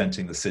of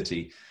presenting the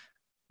city,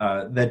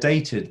 they're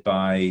dated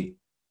by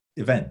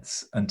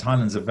events, and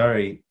Thailand's a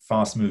very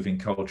fast-moving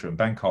culture, and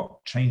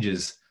Bangkok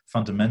changes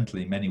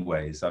fundamentally in many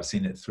ways. I've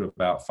seen it through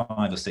about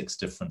 5 or 6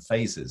 different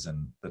phases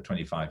in the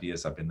 25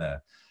 years I've been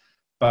there.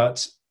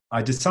 But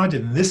I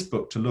decided in this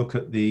book to look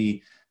at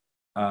the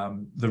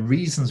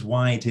reasons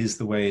why it is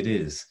the way it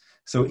is.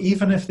 So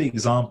even if the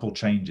example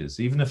changes,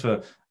 even if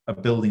a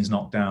building's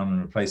knocked down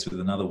and replaced with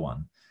another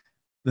one,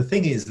 the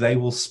thing is, they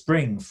will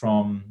spring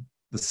from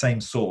the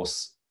same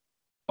source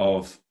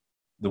of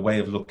the way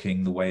of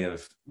looking, the way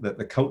of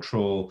the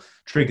cultural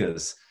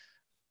triggers.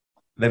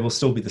 They will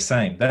still be the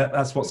same.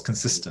 That's what's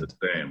consistent.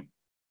 The same.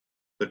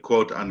 The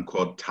quote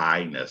unquote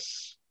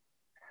Thai-ness.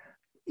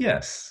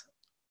 Yes.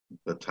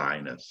 The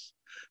Thai-ness.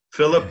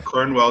 Philip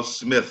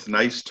Cornwel-Smith,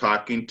 nice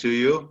talking to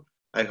you.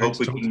 I hope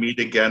we can meet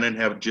again and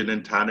have gin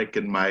and tonic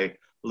in my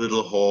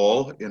little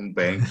hole in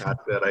Bangkok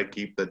that I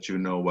keep, that you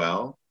know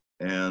well.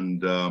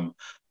 And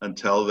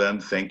until then,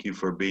 thank you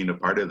for being a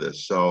part of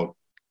this. So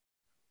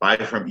bye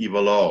from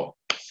Ivalo.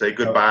 Say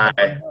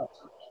goodbye.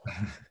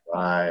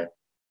 Bye.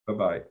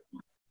 Bye-bye.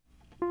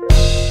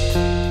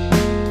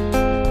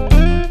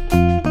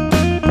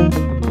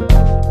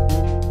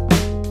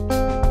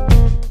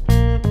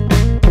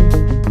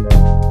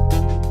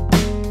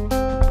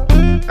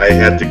 I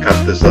had to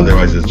cut this,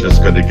 otherwise it's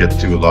just going to get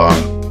too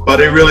long. But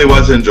it really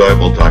was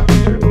enjoyable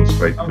talking to you. It was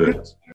quite good.